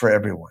works for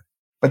everyone.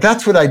 But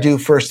that's what I do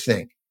first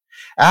thing.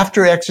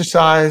 After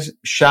exercise,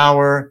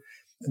 shower,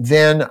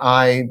 then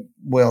I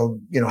will,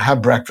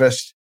 have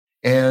breakfast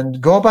and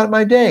go about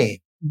my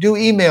day, do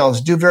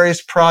emails, do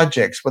various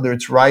projects, whether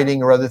it's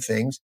writing or other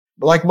things.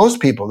 But like most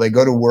people, they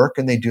go to work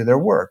and they do their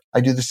work.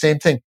 I do the same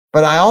thing.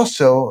 But I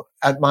also,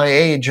 at my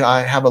age,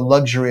 I have a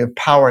luxury of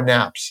power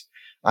naps.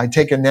 I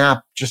take a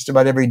nap just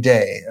about every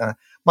day.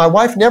 My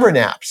wife never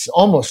naps,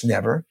 almost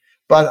never,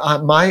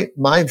 but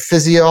my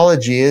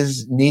physiology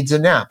needs a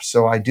nap.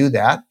 So I do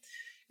that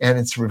and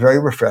it's very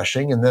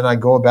refreshing. And then I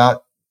go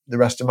about the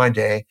rest of my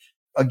day.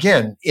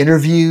 Again,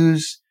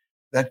 interviews,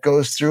 that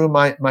goes through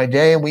my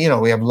day. And we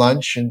have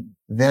lunch and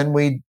then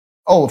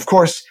of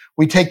course,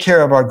 we take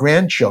care of our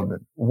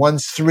grandchildren.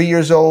 One's 3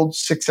 years old,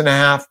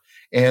 6.5,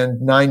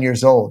 and 9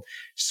 years old.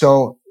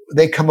 So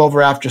they come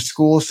over after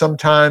school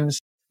sometimes.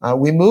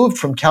 We moved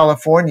from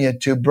California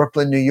to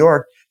Brooklyn, New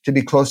York to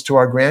be close to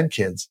our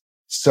grandkids.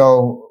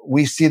 So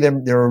we see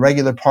them. They're a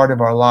regular part of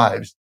our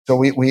lives. So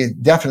we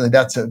definitely,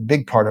 that's a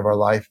big part of our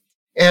life.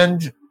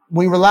 And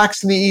we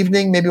relax in the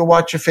evening, maybe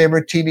watch a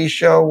favorite TV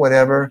show,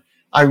 whatever.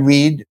 I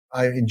read.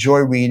 I enjoy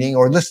reading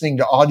or listening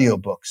to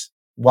audiobooks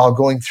while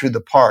going through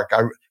the park.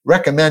 I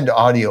recommend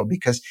audio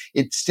because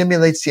it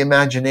stimulates the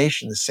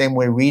imagination the same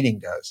way reading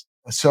does.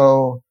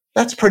 So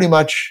that's pretty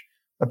much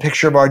a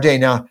picture of our day.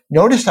 Now,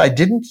 notice I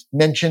didn't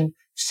mention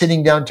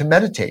sitting down to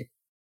meditate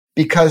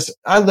because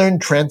I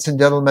learned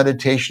transcendental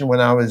meditation when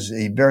I was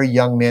a very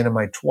young man in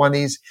my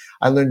 20s.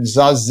 I learned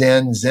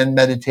Zazen, Zen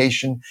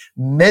meditation,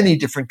 many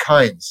different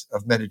kinds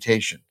of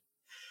meditation.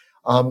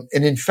 And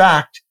in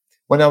fact,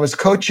 when I was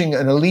coaching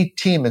an elite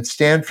team at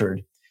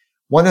Stanford,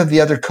 one of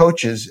the other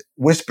coaches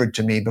whispered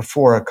to me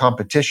before a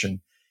competition.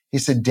 He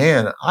said,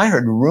 Dan, I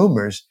heard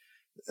rumors.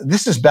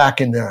 This is back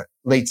in the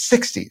late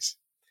 60s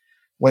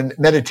when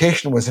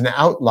meditation was an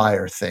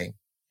outlier thing.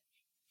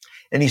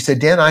 And he said,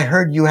 Dan, I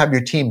heard you have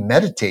your team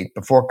meditate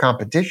before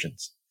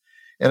competitions.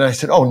 And I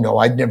said, oh, no,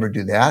 I'd never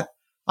do that.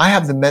 I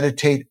have them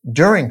meditate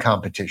during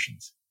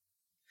competitions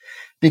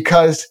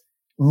because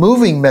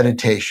moving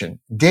meditation,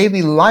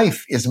 daily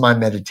life is my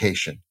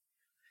meditation.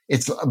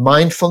 It's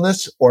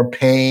mindfulness or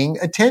paying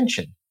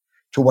attention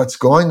to what's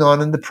going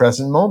on in the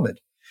present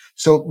moment.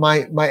 So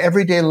my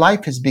everyday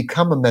life has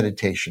become a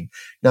meditation.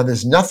 Now,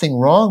 there's nothing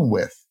wrong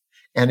with,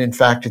 and in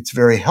fact, it's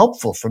very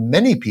helpful for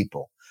many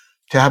people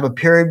to have a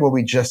period where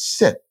we just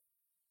sit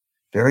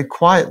very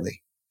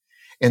quietly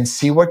and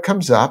see what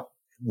comes up,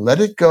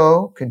 let it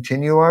go,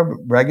 continue our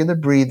regular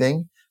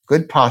breathing,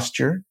 good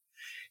posture.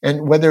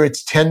 And whether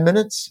it's 10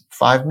 minutes,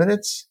 5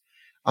 minutes,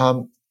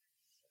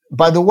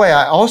 by the way,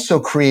 I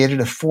also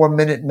created a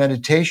 4-minute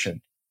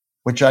meditation,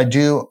 which I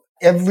do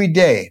every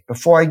day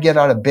before I get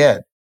out of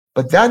bed.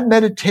 But that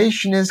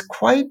meditation is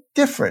quite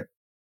different.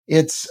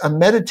 It's a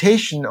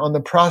meditation on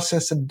the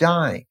process of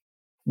dying,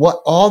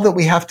 all that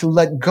we have to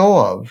let go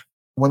of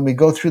when we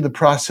go through the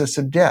process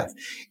of death.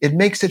 It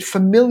makes it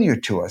familiar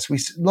to us. We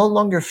no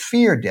longer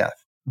fear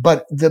death.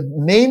 But the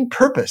main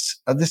purpose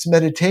of this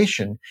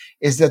meditation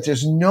is that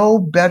there's no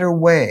better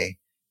way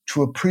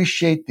to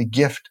appreciate the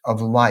gift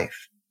of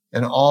life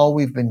and all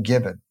we've been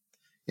given.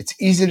 It's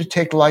easy to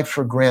take life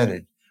for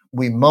granted.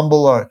 We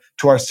mumble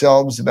to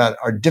ourselves about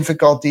our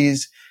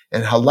difficulties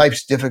and how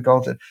life's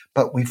difficult,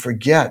 but we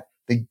forget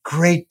the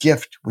great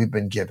gift we've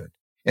been given.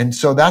 And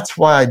so that's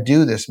why I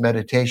do this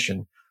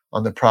meditation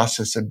on the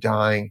process of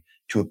dying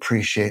to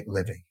appreciate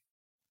living.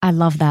 I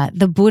love that.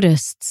 The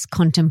Buddhists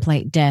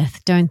contemplate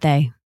death, don't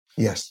they?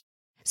 Yes.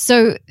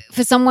 So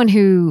for someone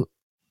who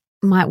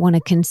might want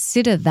to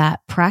consider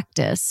that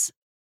practice,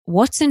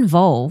 what's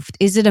involved?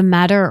 Is it a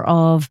matter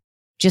of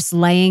just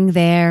laying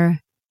there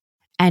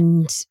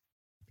and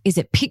is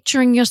it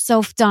picturing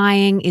yourself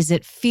dying? Is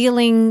it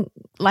feeling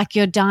like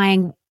you're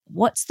dying?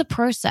 What's the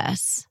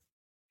process?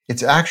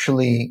 It's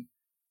actually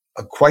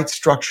a quite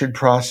structured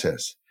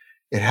process.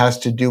 It has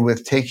to do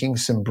with taking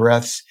some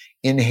breaths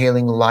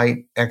inhaling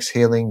light,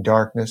 exhaling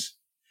darkness,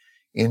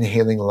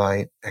 inhaling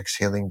light,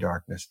 exhaling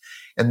darkness.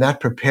 And that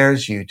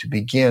prepares you to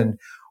begin,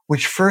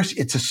 which first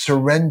it's a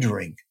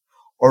surrendering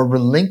or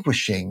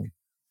relinquishing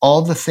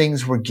all the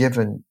things we're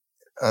given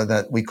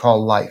that we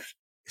call life.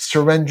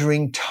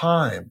 Surrendering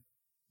time,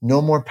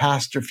 no more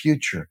past or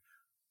future,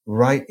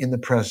 right in the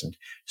present.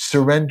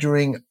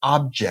 Surrendering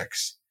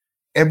objects,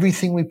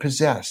 everything we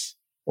possess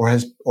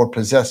or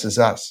possesses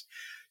us.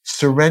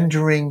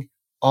 Surrendering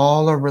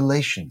all our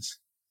relations,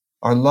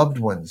 our loved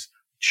ones,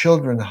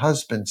 children,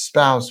 husband,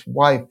 spouse,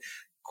 wife,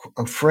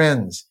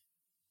 friends,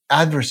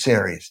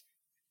 adversaries,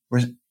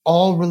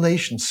 all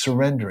relations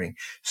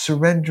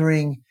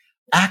surrendering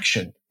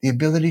action, the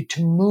ability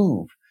to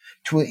move,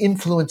 to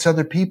influence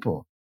other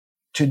people,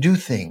 to do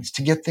things,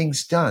 to get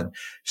things done,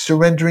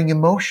 surrendering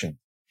emotion.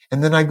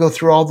 And then I go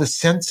through all the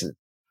senses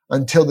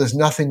until there's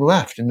nothing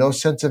left and no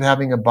sense of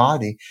having a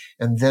body,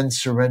 and then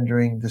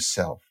surrendering the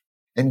self.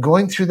 And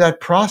going through that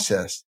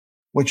process,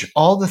 which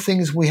all the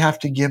things we have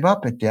to give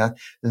up at death,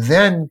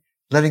 then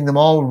letting them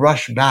all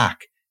rush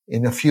back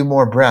in a few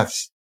more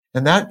breaths.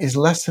 And that is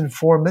less than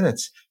 4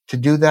 minutes. To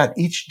do that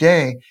each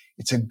day,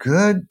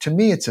 to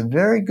me, it's a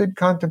very good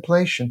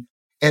contemplation.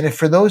 And if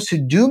for those who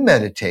do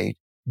meditate,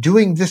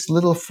 doing this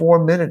little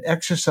 4-minute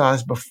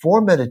exercise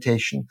before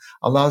meditation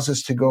allows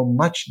us to go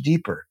much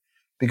deeper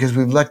because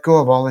we've let go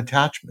of all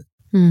attachment.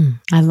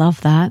 I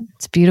love that.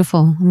 It's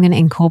beautiful. I'm going to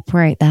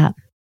incorporate that.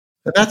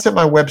 And that's at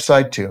my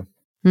website too.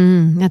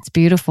 That's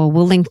beautiful.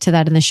 We'll link to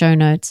that in the show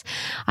notes.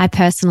 I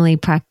personally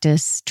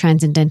practice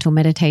transcendental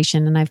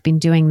meditation, and I've been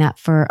doing that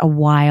for a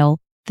while,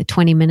 the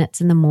 20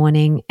 minutes in the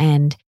morning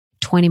and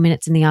 20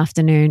 minutes in the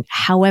afternoon.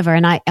 However,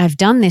 and I've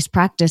done this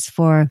practice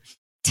for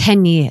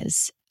 10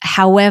 years.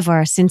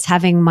 However, since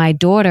having my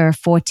daughter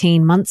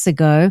 14 months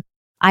ago,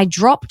 I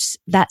dropped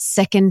that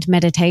second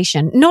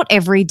meditation. Not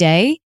every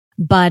day,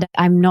 but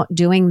I'm not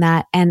doing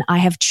that. And I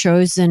have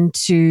chosen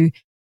to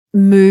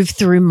move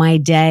through my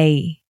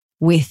day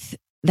with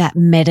that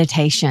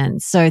meditation.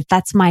 So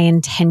that's my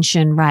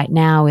intention right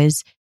now,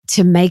 is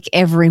to make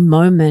every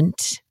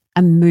moment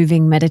a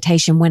moving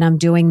meditation. When I'm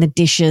doing the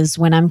dishes,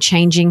 when I'm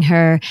changing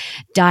her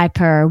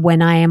diaper,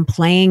 when I am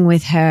playing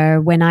with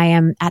her, when I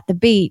am at the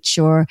beach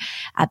or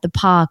at the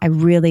park, I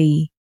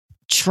really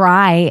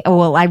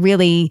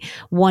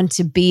want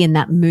to be in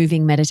that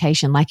moving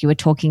meditation like you were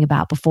talking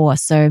about before.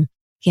 So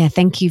yeah,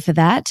 thank you for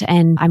that.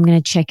 And I'm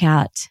going to check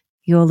out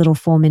your little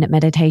 4-minute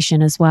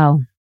meditation as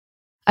well.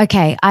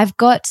 Okay, I've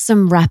got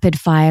some rapid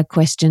fire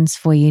questions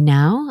for you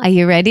now. Are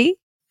you ready?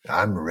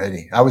 I'm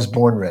ready. I was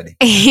born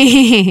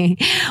ready.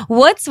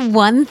 What's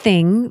one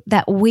thing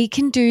that we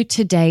can do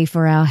today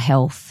for our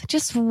health?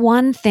 Just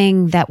one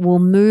thing that will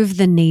move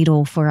the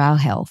needle for our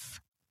health.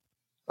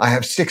 I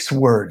have 6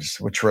 words,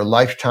 which are a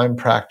lifetime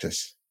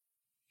practice.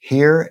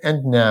 Here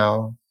and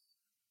now,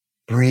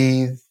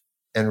 breathe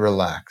and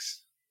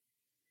relax.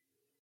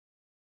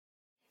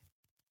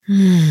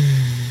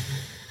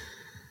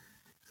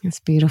 It's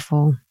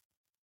beautiful.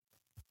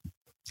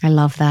 I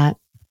love that.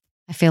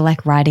 I feel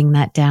like writing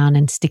that down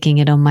and sticking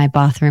it on my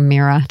bathroom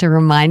mirror to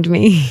remind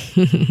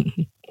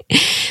me.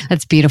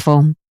 That's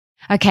beautiful.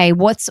 Okay,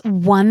 what's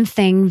one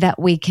thing that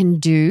we can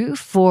do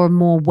for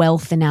more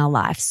wealth in our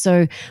life?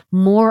 So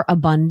more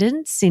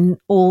abundance in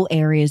all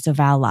areas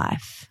of our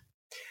life.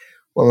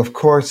 Well, of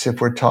course,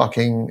 if we're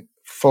talking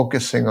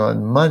focusing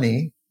on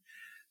money,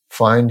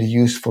 find a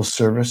useful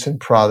service and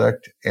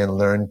product and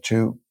learn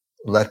to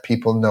let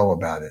people know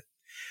about it.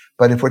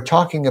 But if we're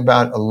talking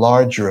about a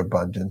larger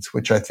abundance,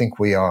 which I think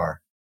we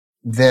are,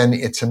 then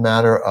it's a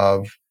matter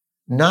of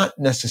not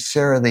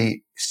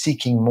necessarily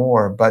seeking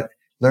more, but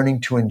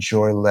learning to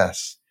enjoy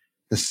less,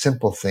 the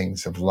simple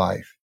things of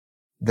life.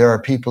 There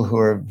are people who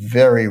are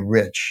very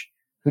rich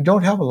who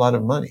don't have a lot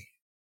of money.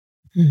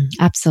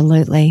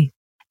 Absolutely.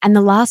 And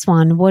the last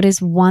one, what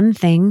is one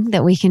thing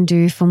that we can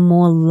do for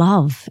more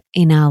love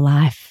in our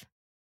life?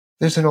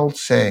 There's an old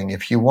saying,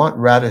 if you want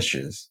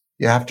radishes,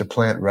 you have to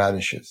plant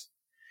radishes.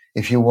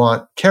 If you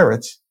want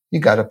carrots, you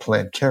got to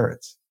plant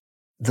carrots.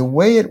 The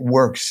way it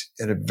works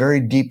at a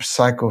very deep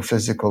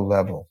psychophysical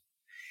level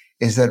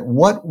is that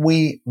what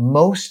we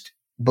most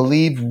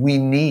believe we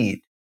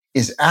need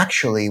is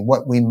actually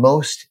what we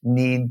most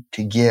need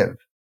to give.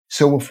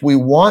 So if we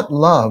want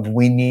love,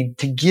 we need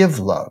to give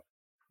love.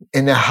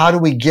 And now how do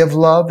we give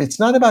love? It's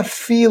not about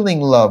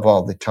feeling love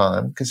all the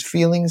time, because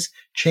feelings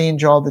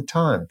change all the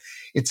time.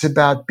 It's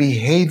about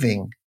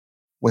behaving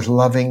with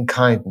loving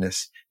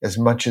kindness as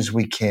much as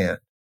we can.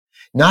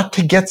 Not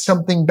to get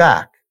something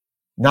back,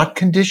 not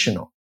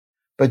conditional,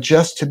 but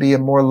just to be a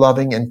more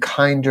loving and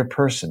kinder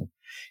person.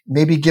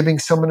 Maybe giving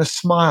someone a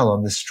smile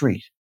on the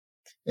street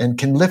and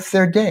can lift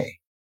their day.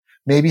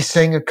 Maybe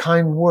saying a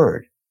kind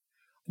word.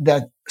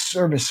 That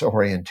service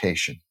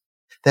orientation.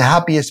 The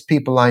happiest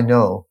people I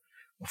know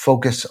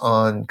focus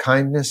on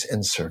kindness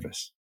and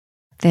service.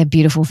 They're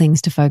beautiful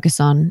things to focus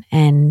on.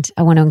 And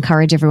I want to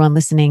encourage everyone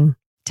listening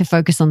to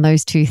focus on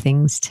those 2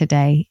 things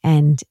today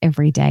and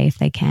every day if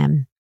they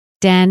can.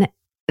 Dan,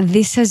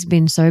 this has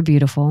been so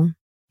beautiful.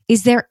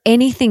 Is there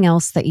anything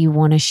else that you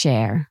want to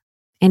share?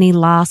 any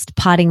last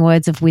parting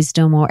words of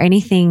wisdom or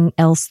anything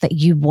else that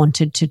you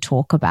wanted to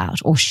talk about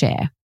or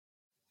share?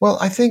 Well,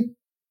 I think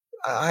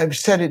I've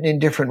said it in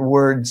different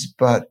words,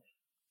 but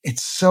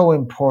it's so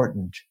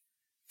important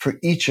for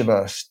each of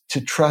us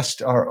to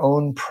trust our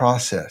own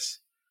process,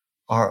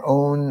 our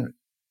own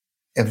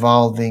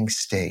evolving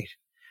state,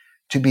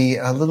 to be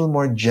a little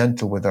more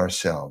gentle with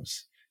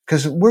ourselves.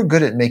 Because we're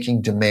good at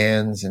making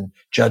demands and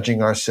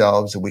judging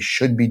ourselves, and we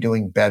should be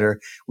doing better.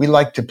 We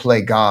like to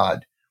play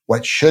God.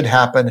 What should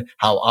happen,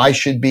 how I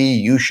should be,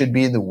 you should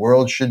be, the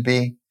world should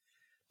be.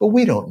 But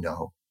we don't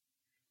know.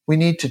 We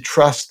need to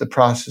trust the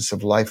process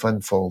of life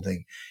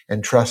unfolding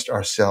and trust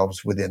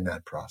ourselves within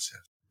that process.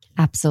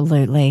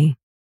 Absolutely.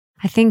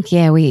 I think,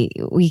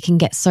 we can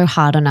get so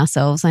hard on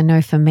ourselves. I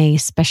know for me,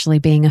 especially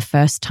being a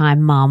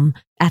first-time mum,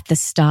 at the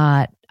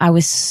start, I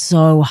was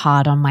so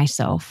hard on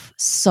myself.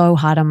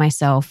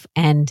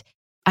 And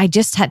I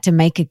just had to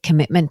make a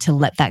commitment to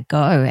let that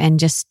go and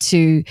just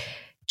to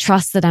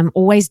trust that I'm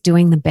always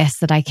doing the best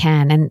that I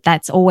can. And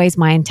that's always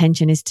my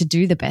intention, is to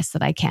do the best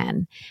that I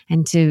can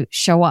and to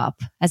show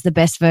up as the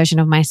best version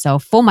of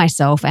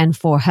myself and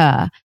for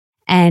her.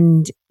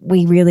 And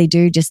we really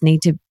do just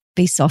need to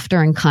be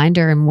softer and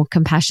kinder and more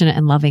compassionate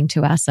and loving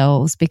to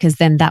ourselves, because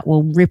then that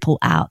will ripple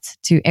out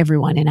to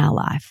everyone in our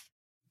life.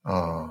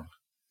 Oh,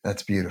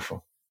 that's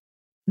beautiful.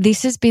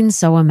 This has been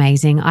so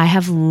amazing. I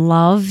have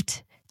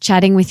loved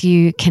chatting with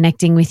you,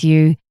 connecting with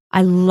you.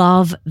 I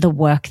love the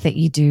work that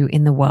you do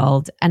in the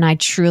world, and I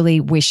truly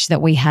wish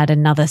that we had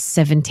another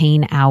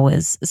 17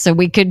 hours so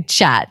we could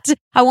chat.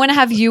 I want to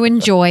have you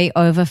and Joy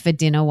over for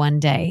dinner one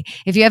day.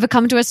 If you ever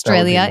come to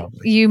Australia,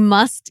 you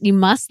must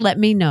let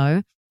me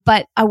know.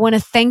 But I want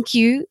to thank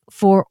you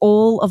for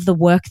all of the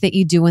work that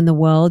you do in the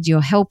world. You're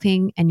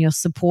helping and you're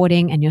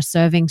supporting and you're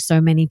serving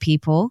so many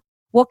people.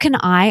 What can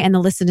I and the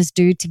listeners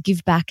do to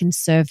give back and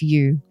serve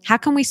you? How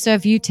can we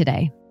serve you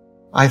today?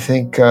 I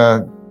think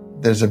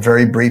there's a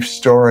very brief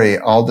story.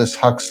 Aldous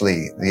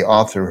Huxley, the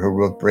author who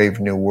wrote Brave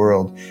New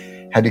World,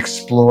 had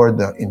explored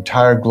the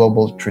entire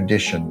global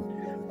tradition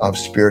of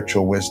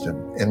spiritual wisdom.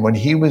 And when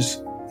he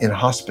was in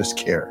hospice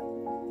care,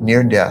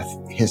 near death,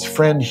 his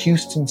friend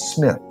Houston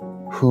Smith,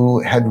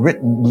 who had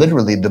written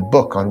literally the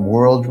book on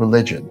world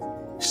religion,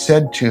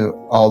 said to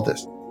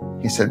Aldous,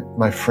 he said,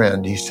 "My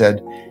friend," he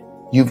said,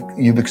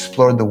 you've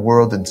explored the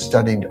world and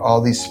studied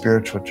all these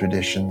spiritual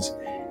traditions.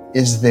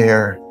 Is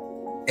there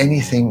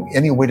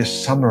any way to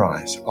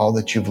summarize all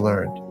that you've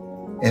learned?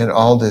 And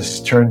Aldous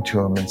turned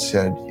to him and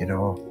said,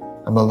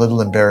 I'm a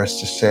little embarrassed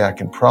to say I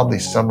can probably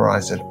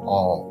summarize it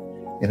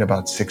all in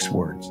about 6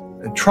 words.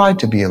 I tried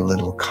to be a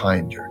little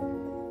kinder.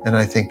 And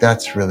I think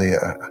that's really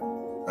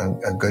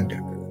a good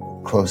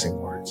closing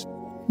words.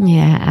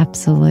 Yeah,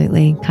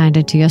 absolutely.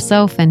 Kinder to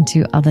yourself and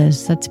to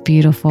others. That's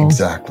beautiful.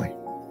 Exactly.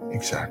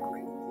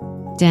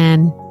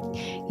 Dan,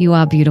 you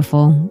are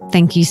beautiful.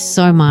 Thank you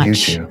so much. You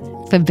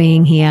too. For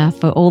being here,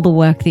 for all the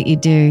work that you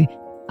do.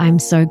 I'm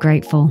so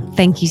grateful.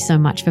 Thank you so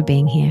much for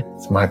being here.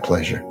 It's my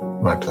pleasure.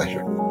 My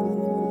pleasure.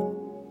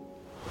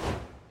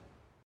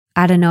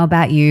 I don't know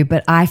about you,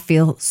 but I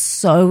feel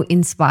so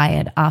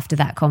inspired after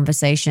that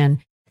conversation.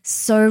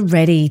 So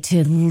ready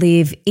to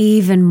live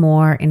even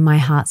more in my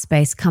heart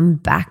space, come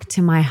back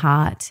to my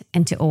heart,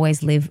 and to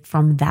always live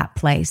from that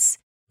place.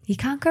 You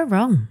can't go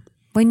wrong.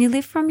 When you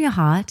live from your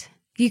heart,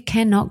 you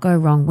cannot go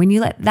wrong. When you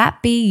let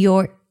that be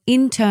your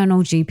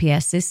internal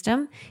GPS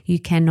system, you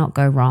cannot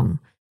go wrong.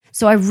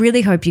 So I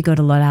really hope you got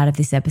a lot out of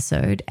this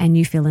episode and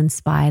you feel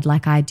inspired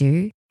like I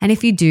do. And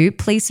if you do,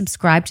 please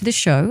subscribe to the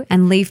show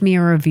and leave me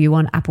a review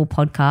on Apple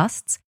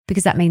Podcasts,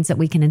 because that means that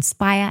we can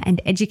inspire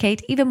and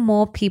educate even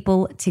more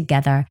people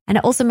together. And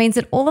it also means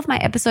that all of my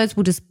episodes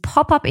will just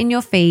pop up in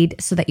your feed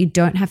so that you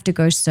don't have to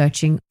go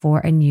searching for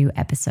a new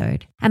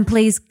episode. And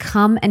please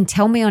come and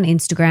tell me on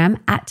Instagram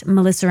at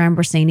Melissa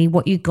Ambrosini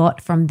what you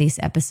got from this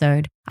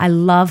episode. I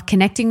love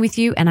connecting with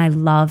you and I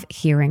love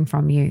hearing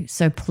from you.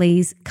 So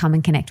please come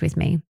and connect with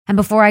me. And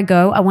before I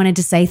go, I wanted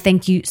to say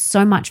thank you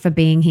so much for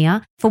being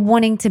here, for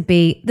wanting to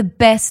be the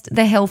best,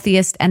 the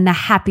healthiest, and the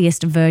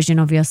happiest version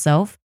of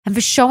yourself, and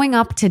for showing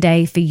up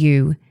today for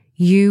you.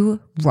 You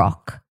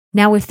rock.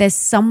 Now, if there's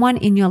someone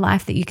in your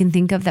life that you can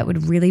think of that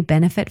would really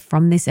benefit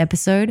from this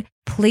episode,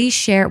 please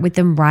share it with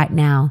them right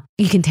now.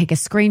 You can take a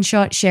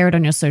screenshot, share it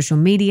on your social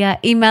media,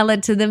 email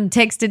it to them,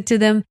 text it to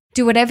them,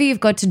 do whatever you've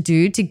got to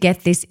do to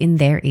get this in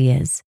their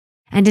ears.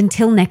 And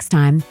until next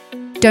time,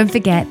 don't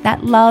forget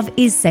that love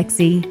is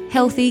sexy,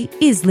 healthy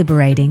is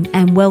liberating,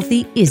 and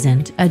wealthy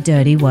isn't a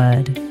dirty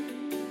word.